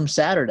year from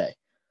Saturday.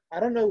 I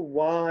don't know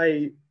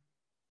why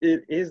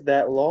it is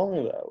that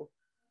long though.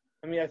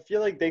 I mean, I feel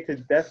like they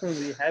could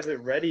definitely have it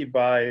ready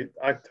by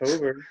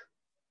October.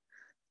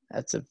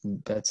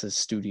 That's a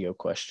studio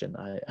question.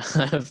 I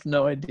have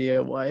no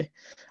idea why.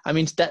 I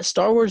mean, that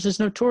Star Wars is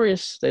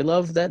notorious. They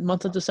love that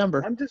month of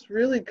December. I'm just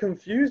really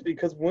confused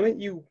because wouldn't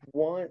you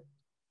want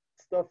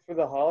stuff for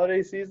the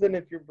holiday season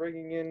if you're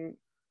bringing in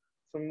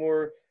some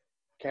more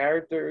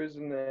characters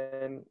and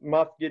then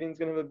Moff Gideon's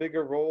gonna have a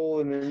bigger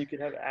role and then you could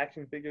have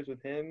action figures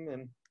with him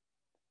and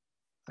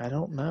I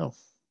don't know.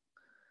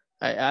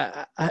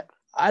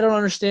 I don't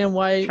understand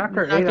why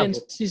Chapter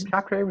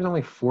 8 was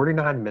only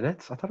 49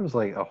 minutes. I thought it was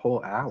like a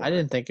whole hour. I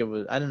didn't think it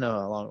was. I didn't know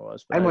how long it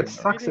was. But and what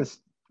sucks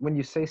is when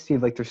you say,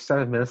 Steve, like there's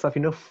 7 minutes left,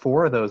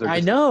 4 of those are just I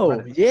know.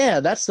 credits. Yeah,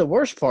 that's the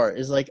worst part.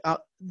 Is like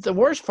the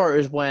worst part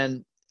is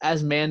when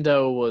as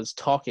Mando was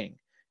talking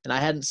and I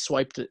hadn't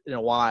swiped it in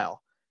a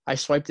while. I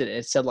swiped it and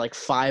it said like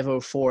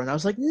 5:04 and I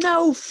was like,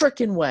 no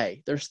freaking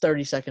way. There's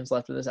 30 seconds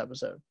left of this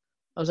episode.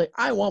 I was like,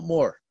 I want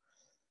more.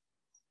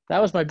 That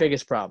was my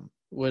biggest problem.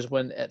 Was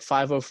when at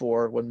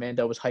 5:04 when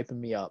Mando was hyping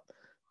me up,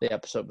 the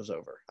episode was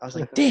over. I was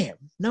like, damn,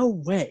 no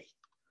way.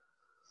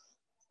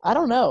 I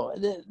don't know.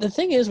 The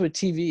thing is with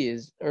TV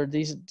is, or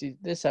this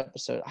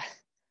episode,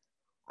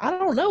 I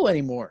don't know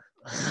anymore.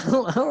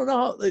 I don't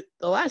know.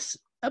 The last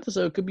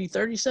episode could be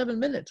 37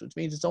 minutes, which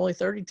means it's only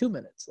 32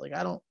 minutes. Like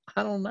I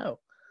don't know.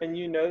 And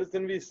you know there's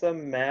gonna be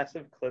some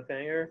massive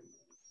cliffhanger,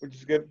 which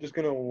is just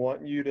gonna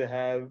want you to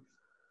have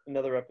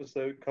another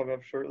episode coming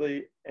up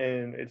shortly,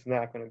 and it's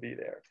not gonna be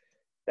there.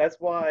 That's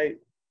why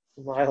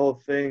my whole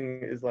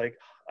thing is like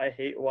I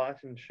hate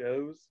watching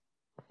shows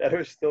that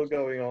are still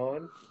going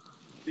on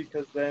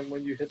because then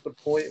when you hit the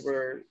point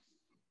where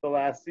the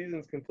last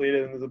season's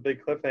completed and there's a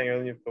big cliffhanger,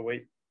 then you have to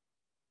wait.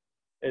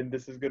 And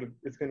it's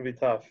gonna be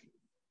tough.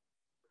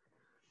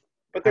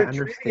 But I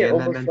understand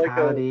that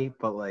mentality,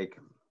 but like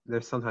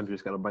there's sometimes you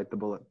just gotta bite the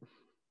bullet.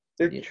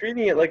 They're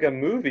treating it like a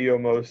movie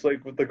almost,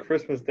 like with the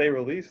Christmas Day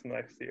release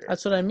next year.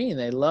 That's what I mean.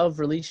 They love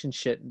releasing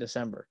shit in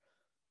December.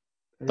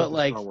 But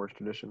like Star Wars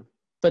tradition.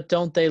 But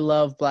don't they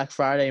love Black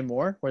Friday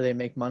more, where they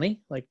make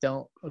money? Like,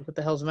 what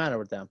the hell's the matter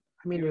with them?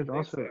 I mean, there's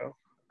also.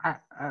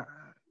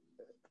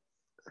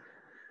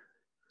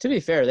 To be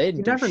fair, they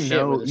didn't do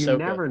shit with Ahsoka. You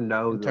never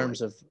know in terms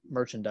of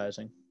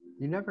merchandising.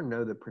 You never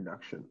know the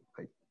production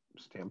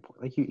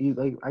standpoint. Like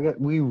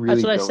we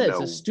really. That's what I said.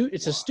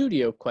 It's a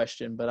studio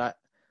question, but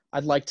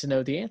I'd like to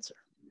know the answer.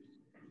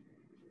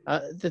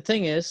 The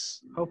thing is,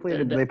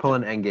 hopefully they pull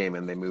an Endgame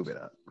and they move it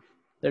up.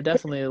 They're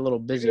definitely a little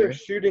busier. They're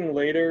shooting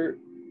later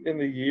in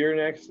the year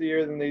next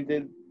year than they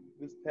did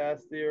this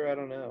past year. I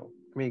don't know.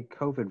 I mean,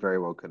 COVID very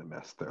well could have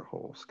messed their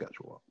whole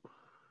schedule up.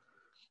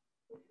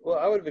 Well,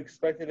 I would have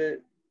expected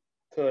it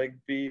to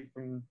be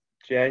from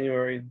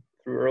January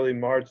through early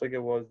March like it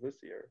was this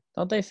year.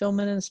 Don't they film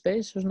it in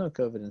space? There's no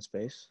COVID in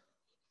space.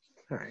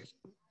 All right.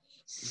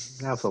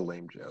 That was a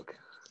lame joke.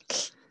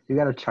 You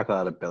got to chuckle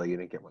out of Billy. You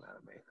didn't get one out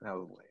of me. That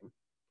was lame.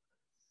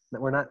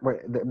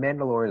 The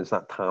Mandalorian is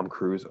not Tom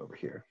Cruise over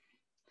here.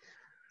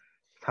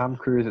 Tom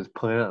Cruise is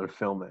planning on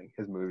filming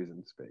his movies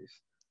in space.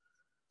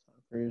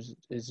 Cruise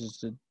is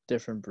just a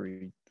different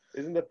breed.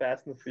 Isn't the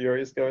Fast and the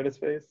Furious going to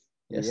space?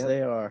 Yes, Yep.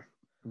 they are.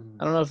 Mhm.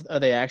 I don't know if are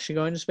they actually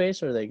going to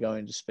space or are they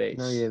going to space.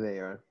 No, yeah, they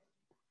are.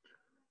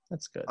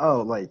 That's good.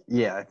 Oh, like,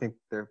 yeah, I think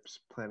they're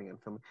planning on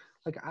filming.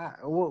 Like,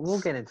 we'll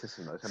get into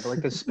some of those, but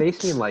like, does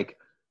space mean like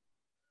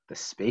the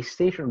space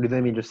station, or do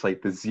they mean just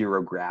like the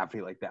zero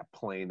gravity, like that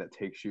plane that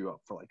takes you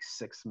up for like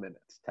 6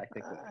 minutes,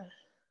 technically?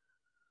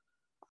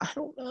 I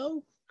don't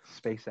know.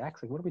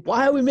 SpaceX? Like, what are we talking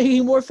Why are we about?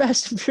 making more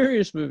Fast and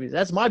Furious movies?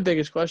 That's my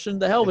biggest question.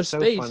 The hell with It's so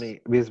space.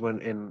 funny because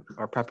when in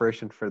our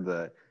preparation for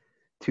the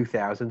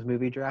 2000s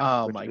movie draft,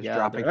 Oh which my is God,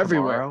 dropping they're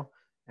everywhere. tomorrow,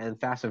 and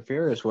Fast and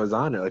Furious was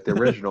on it, like the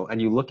original,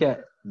 and you look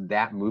at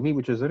that movie,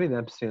 which was literally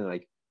them seeing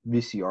like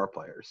VCR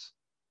players.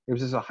 It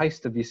was just a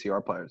heist of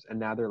VCR players, and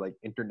now they're like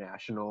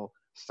international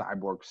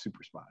cyborg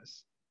super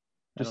spies.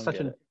 I Just don't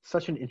get it.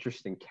 such an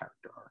interesting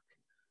character arc.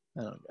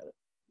 I don't get it.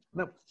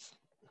 No,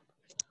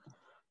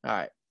 All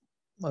right,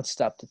 let's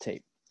stop the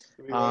tape.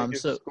 Do we want to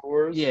give So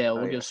scores? yeah, Oh,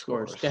 we'll yeah, give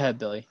scores. scores. Go ahead,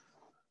 Billy.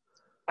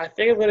 I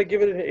think I'm going to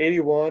give it an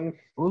 81.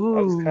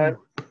 ooh,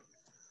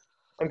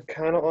 I'm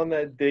kind of on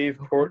that Dave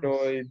of course.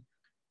 Portnoy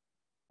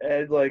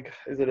Ed, like,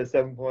 is it a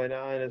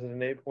 7.9? Is it an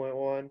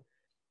 8.1?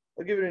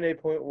 I'll give it an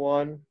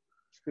 8.1.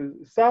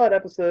 Solid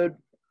episode.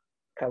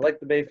 I like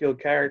the Mayfield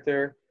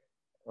character.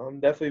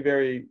 Definitely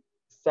very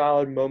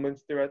solid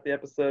moments throughout the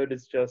episode.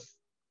 It's just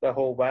the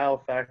whole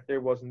wow factor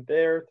wasn't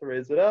there to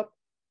raise it up.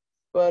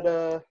 But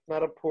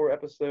not a poor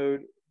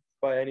episode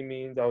by any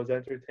means. I was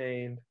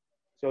entertained.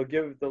 So I'll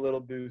give it the little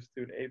boost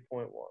to an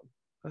 8.1.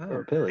 Oh,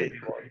 Or Billy,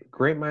 81.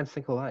 great minds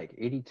think alike.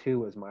 82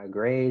 was my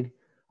grade.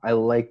 I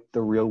liked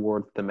the real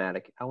world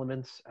thematic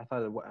elements. I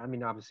thought, I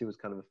mean, obviously it was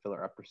kind of a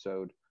filler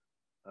episode.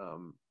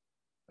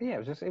 But yeah,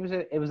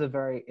 it was a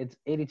very, it's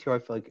 82. I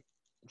feel like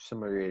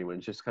similar to 81.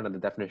 It's just kind of the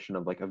definition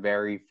of like a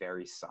very,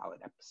 very solid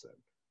episode.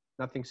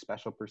 Nothing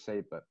special per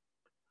se, but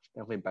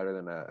definitely better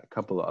than a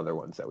couple of other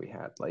ones that we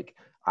had. Like,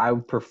 I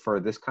would prefer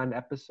this kind of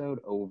episode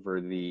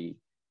over the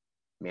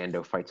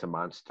Mando fights a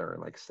monster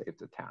and like saves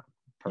the town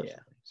personally.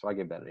 Yeah. So I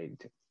give that an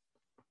 82.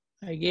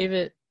 I gave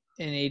it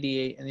an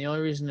 88, and the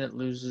only reason it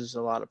loses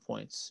a lot of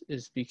points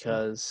is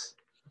because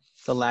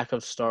the lack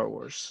of Star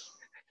Wars.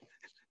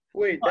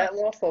 Wait, What? that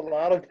lost a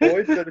lot of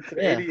points, but it's an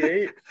Yeah.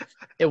 88?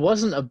 It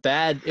wasn't a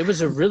bad. It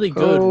was a really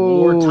good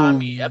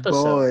wartimey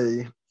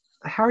episode. Boy.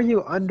 How are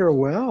you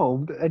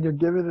underwhelmed and you're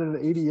giving it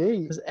an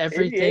 88? Because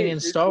everything 88, in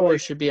it's Star Wars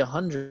like should be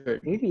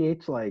 100.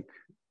 88's like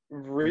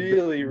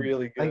really,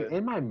 really like good.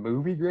 in my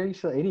movie grade,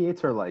 so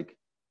 88s are like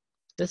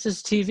This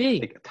is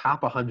TV.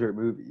 top 100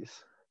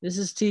 movies. This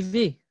is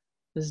TV.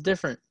 This is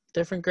different.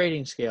 Different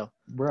grading scale.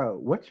 Bro,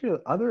 what's your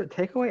other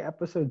takeaway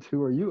episode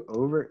 2? Are you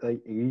over like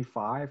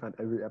 85 on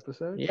every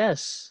episode?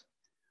 Yes.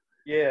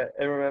 Yeah,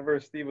 and remember,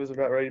 Steve was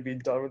about ready to be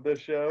done with this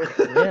show.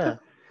 Yeah.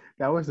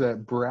 That was a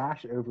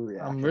brash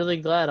overreaction. I'm really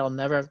glad I'll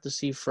never have to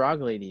see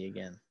Frog Lady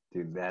again.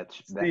 Dude, that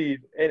Steve,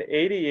 an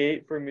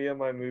 88 for me on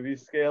my movie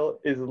scale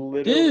is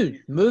literally.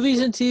 Dude,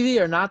 movies and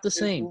TV are not the is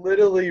same.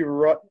 literally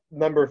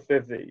number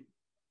 50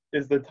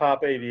 is the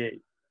top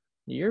 88.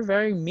 You're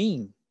very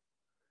mean.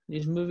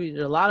 These movies,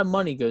 a lot of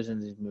money goes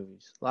into these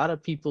movies. A lot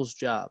of people's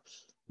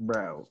jobs.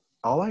 bro,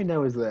 all I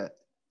know is that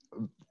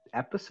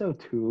episode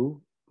 2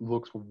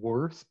 looks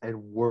worse and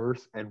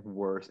worse and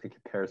worse in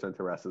comparison to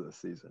the rest of the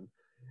season.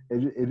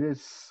 It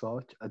is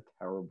such a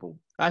terrible.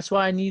 That's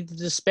why I need the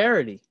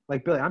disparity.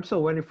 Like, Billy, I'm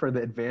still waiting for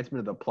the advancement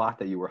of the plot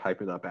that you were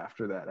hyping up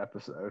after that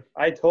episode.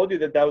 I told you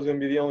that was going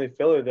to be the only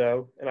filler,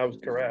 though, and I was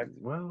correct.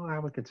 Well, I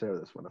would consider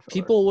this one a filler.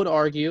 People would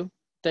argue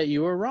that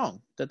you were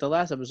wrong, that the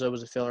last episode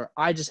was a filler.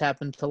 I just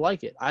happened to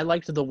like it. I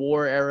liked the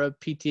war era,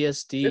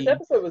 PTSD, This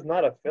episode was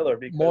not a filler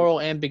because moral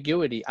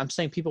ambiguity. I'm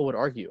saying people would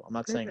argue. I'm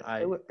not saying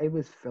It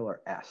was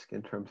filler-esque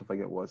in terms of like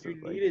it wasn't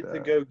you like needed the to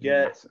go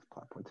get. massive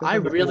plot points. I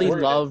It was really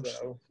nice. loved.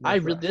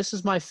 Nice. This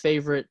is my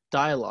favorite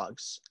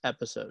dialogues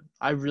episode.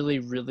 I really,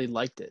 really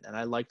liked it, and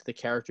I liked the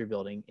character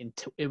building.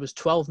 It was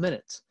 12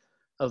 minutes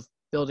of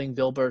building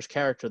Bill Burr's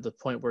character to the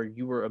point where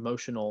you were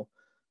emotional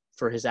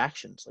for his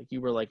actions. Like,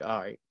 you were like, all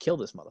right, kill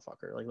this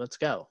motherfucker. Like, let's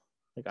go.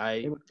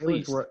 Like,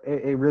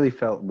 it really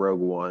felt Rogue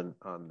One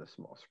on the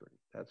small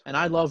screen. And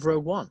I love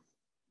Rogue One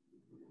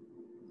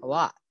a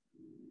lot.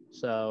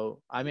 So,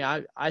 I mean,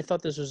 I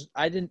thought this was,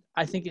 I think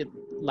it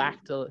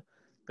lacked a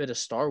bit of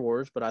Star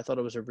Wars, but I thought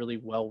it was a really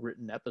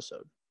well-written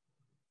episode.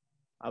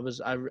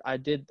 I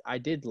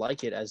did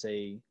like it as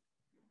a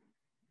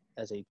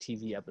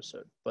TV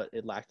episode, but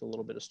it lacked a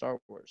little bit of Star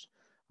Wars.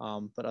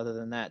 But other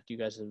than that, do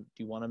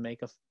you want to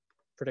make a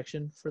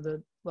prediction for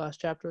the last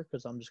chapter?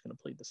 Because I'm just going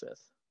to plead the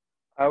fifth.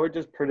 I would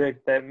just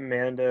predict that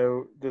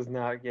Mando does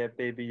not get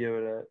Baby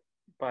Yoda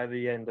by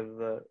the end of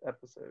the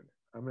episode.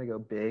 I'm going to go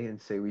big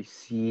and say we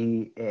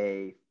see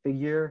a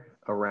figure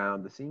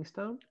around the Seeing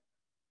Stone.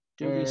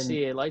 Do we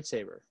see a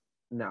lightsaber?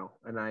 No,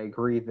 and I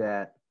agree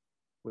that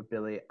with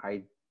Billy,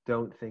 I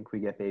don't think we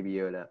get Baby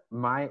Yoda.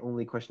 My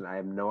only question, I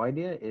have no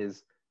idea,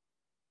 is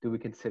do we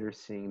consider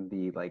seeing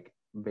the like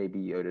Baby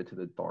Yoda to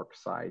the dark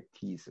side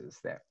teases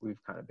that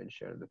we've kind of been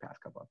shown in the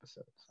past couple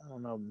episodes. I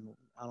don't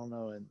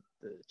know. In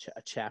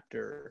a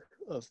chapter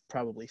of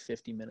probably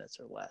 50 minutes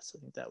or less,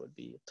 I think that would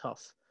be a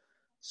tough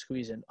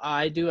squeeze in.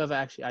 I do have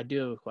a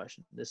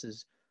question. This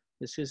is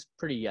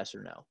pretty yes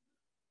or no.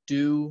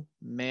 Do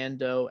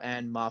Mando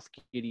and Moff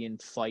Gideon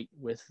fight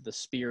with the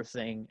spear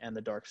thing and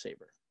the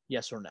Darksaber?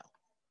 Yes or no?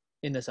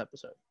 In this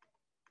episode.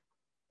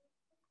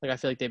 Like, I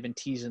feel like they've been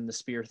teasing the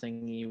spear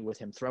thingy with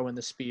him throwing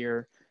the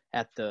spear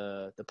at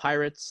the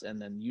pirates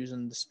and then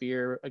using the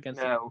spear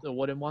against the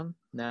wooden one.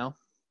 No?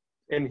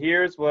 And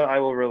here's what I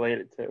will relate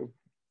it to.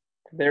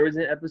 There was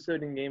an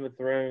episode in Game of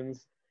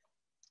Thrones,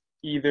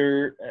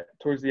 either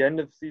towards the end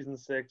of season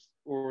 6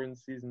 or in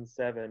season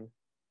 7,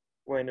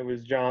 when it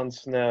was Jon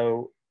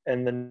Snow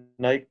and the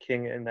Night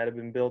King, and that had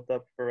been built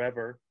up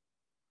forever,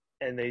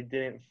 and they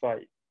didn't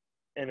fight.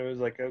 And it was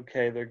like,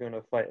 okay, they're going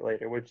to fight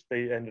later, which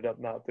they ended up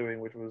not doing,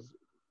 which was,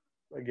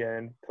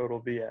 again,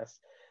 total BS.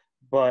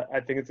 But I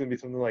think it's going to be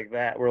something like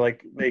that, where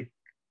like they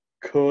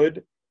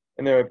could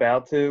and they're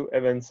about to,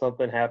 and then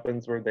something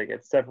happens where they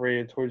get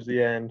separated towards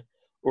the end,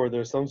 or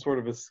there's some sort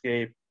of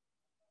escape,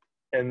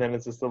 and then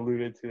it's just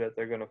alluded to that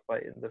they're going to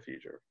fight in the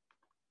future.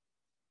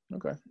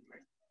 Okay.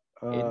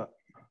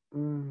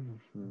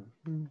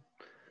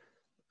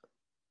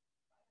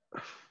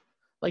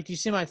 Like, do you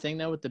see my thing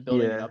though with the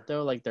building it up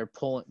though? Like, they're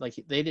pulling, like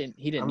he didn't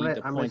need to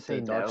point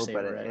the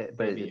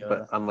Darksaber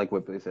but unlike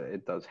what Billy said,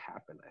 it does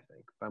happen. I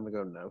think, but I'm gonna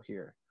go no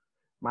here.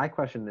 My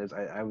question is,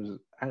 I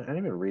didn't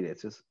even read it.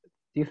 It's just,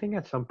 do you think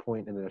at some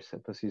point in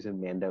the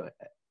season Mando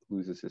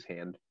loses his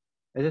hand?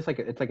 It's just like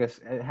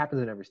it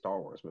happens in every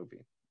Star Wars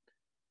movie.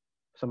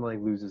 Someone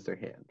like loses their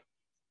hand.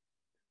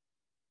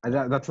 And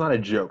that's not a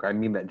joke. I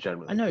mean that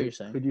genuinely. I know what you're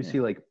saying. Could you see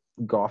like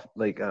Moff?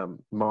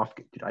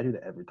 Dude, I do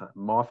that every time.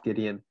 Moff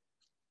Gideon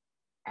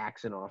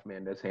axing off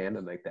Mando's hand,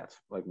 and like that's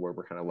like where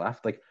we're kind of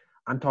left. Like,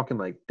 I'm talking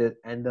like the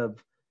end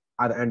of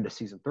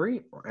season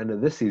 3 or end of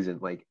this season.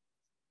 Like,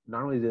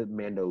 not only did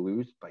Mando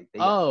lose, like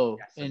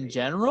in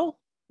general,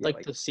 yeah,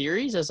 like the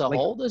series as a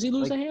whole, does he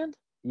lose a hand?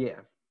 Yeah,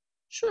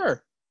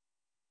 sure.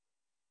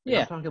 And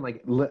I'm talking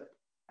like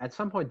at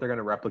some point they're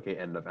gonna replicate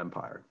End of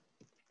Empire.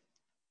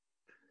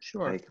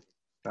 Sure. Like,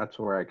 that's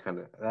where I don't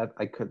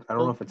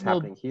know if it's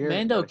happening here.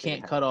 Mando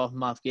can't cut off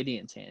Moff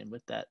Gideon's hand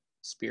with that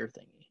spear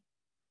thingy.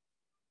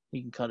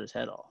 He can cut his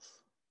head off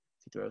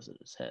if he throws it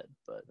at his head.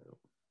 But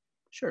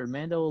sure,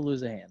 Mando will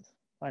lose a hand.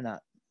 Why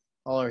not?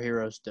 All our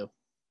heroes do.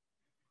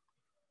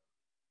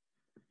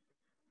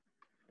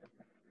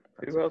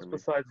 Who else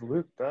besides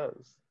Luke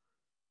does?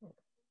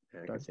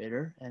 Darth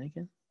Vader,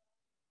 Anakin.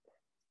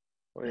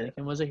 Oh, yeah.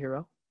 Anakin was a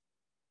hero.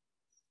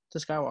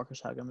 It's a Skywalker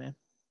saga, man.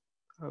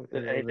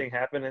 Did anything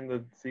happen in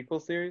the sequel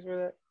series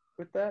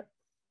with that?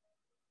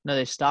 No,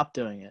 they stopped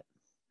doing it.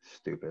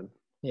 Stupid.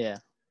 Yeah.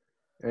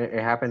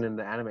 It happened in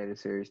the animated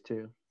series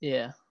too.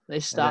 Yeah, they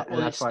stopped.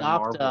 And they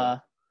stopped.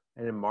 And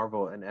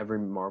in every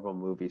Marvel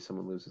movie,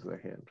 someone loses their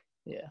hand.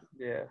 Yeah.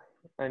 Yeah,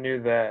 I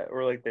knew that.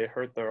 Or like they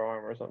hurt their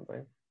arm or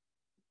something.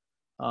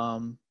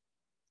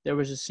 There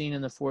was a scene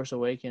in The Force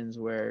Awakens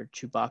where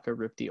Chewbacca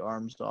ripped the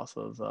arms off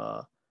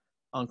of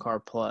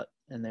Unkar Plutt,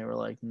 and they were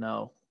like,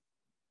 "No,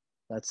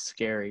 that's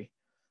scary,"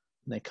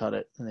 and they cut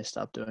it and they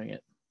stopped doing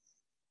it.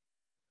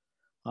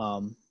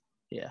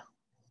 Yeah.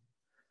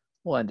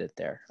 We'll end it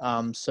there.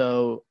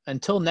 So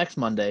until next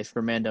Monday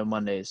for Mando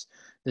Mondays,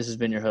 this has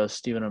been your host,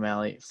 Stephen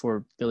O'Malley,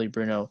 for Billy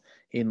Bruno,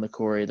 Aiden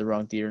LaCourie, The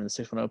Wrong Theater, and the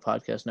 610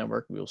 Podcast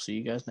Network. We will see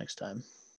you guys next time.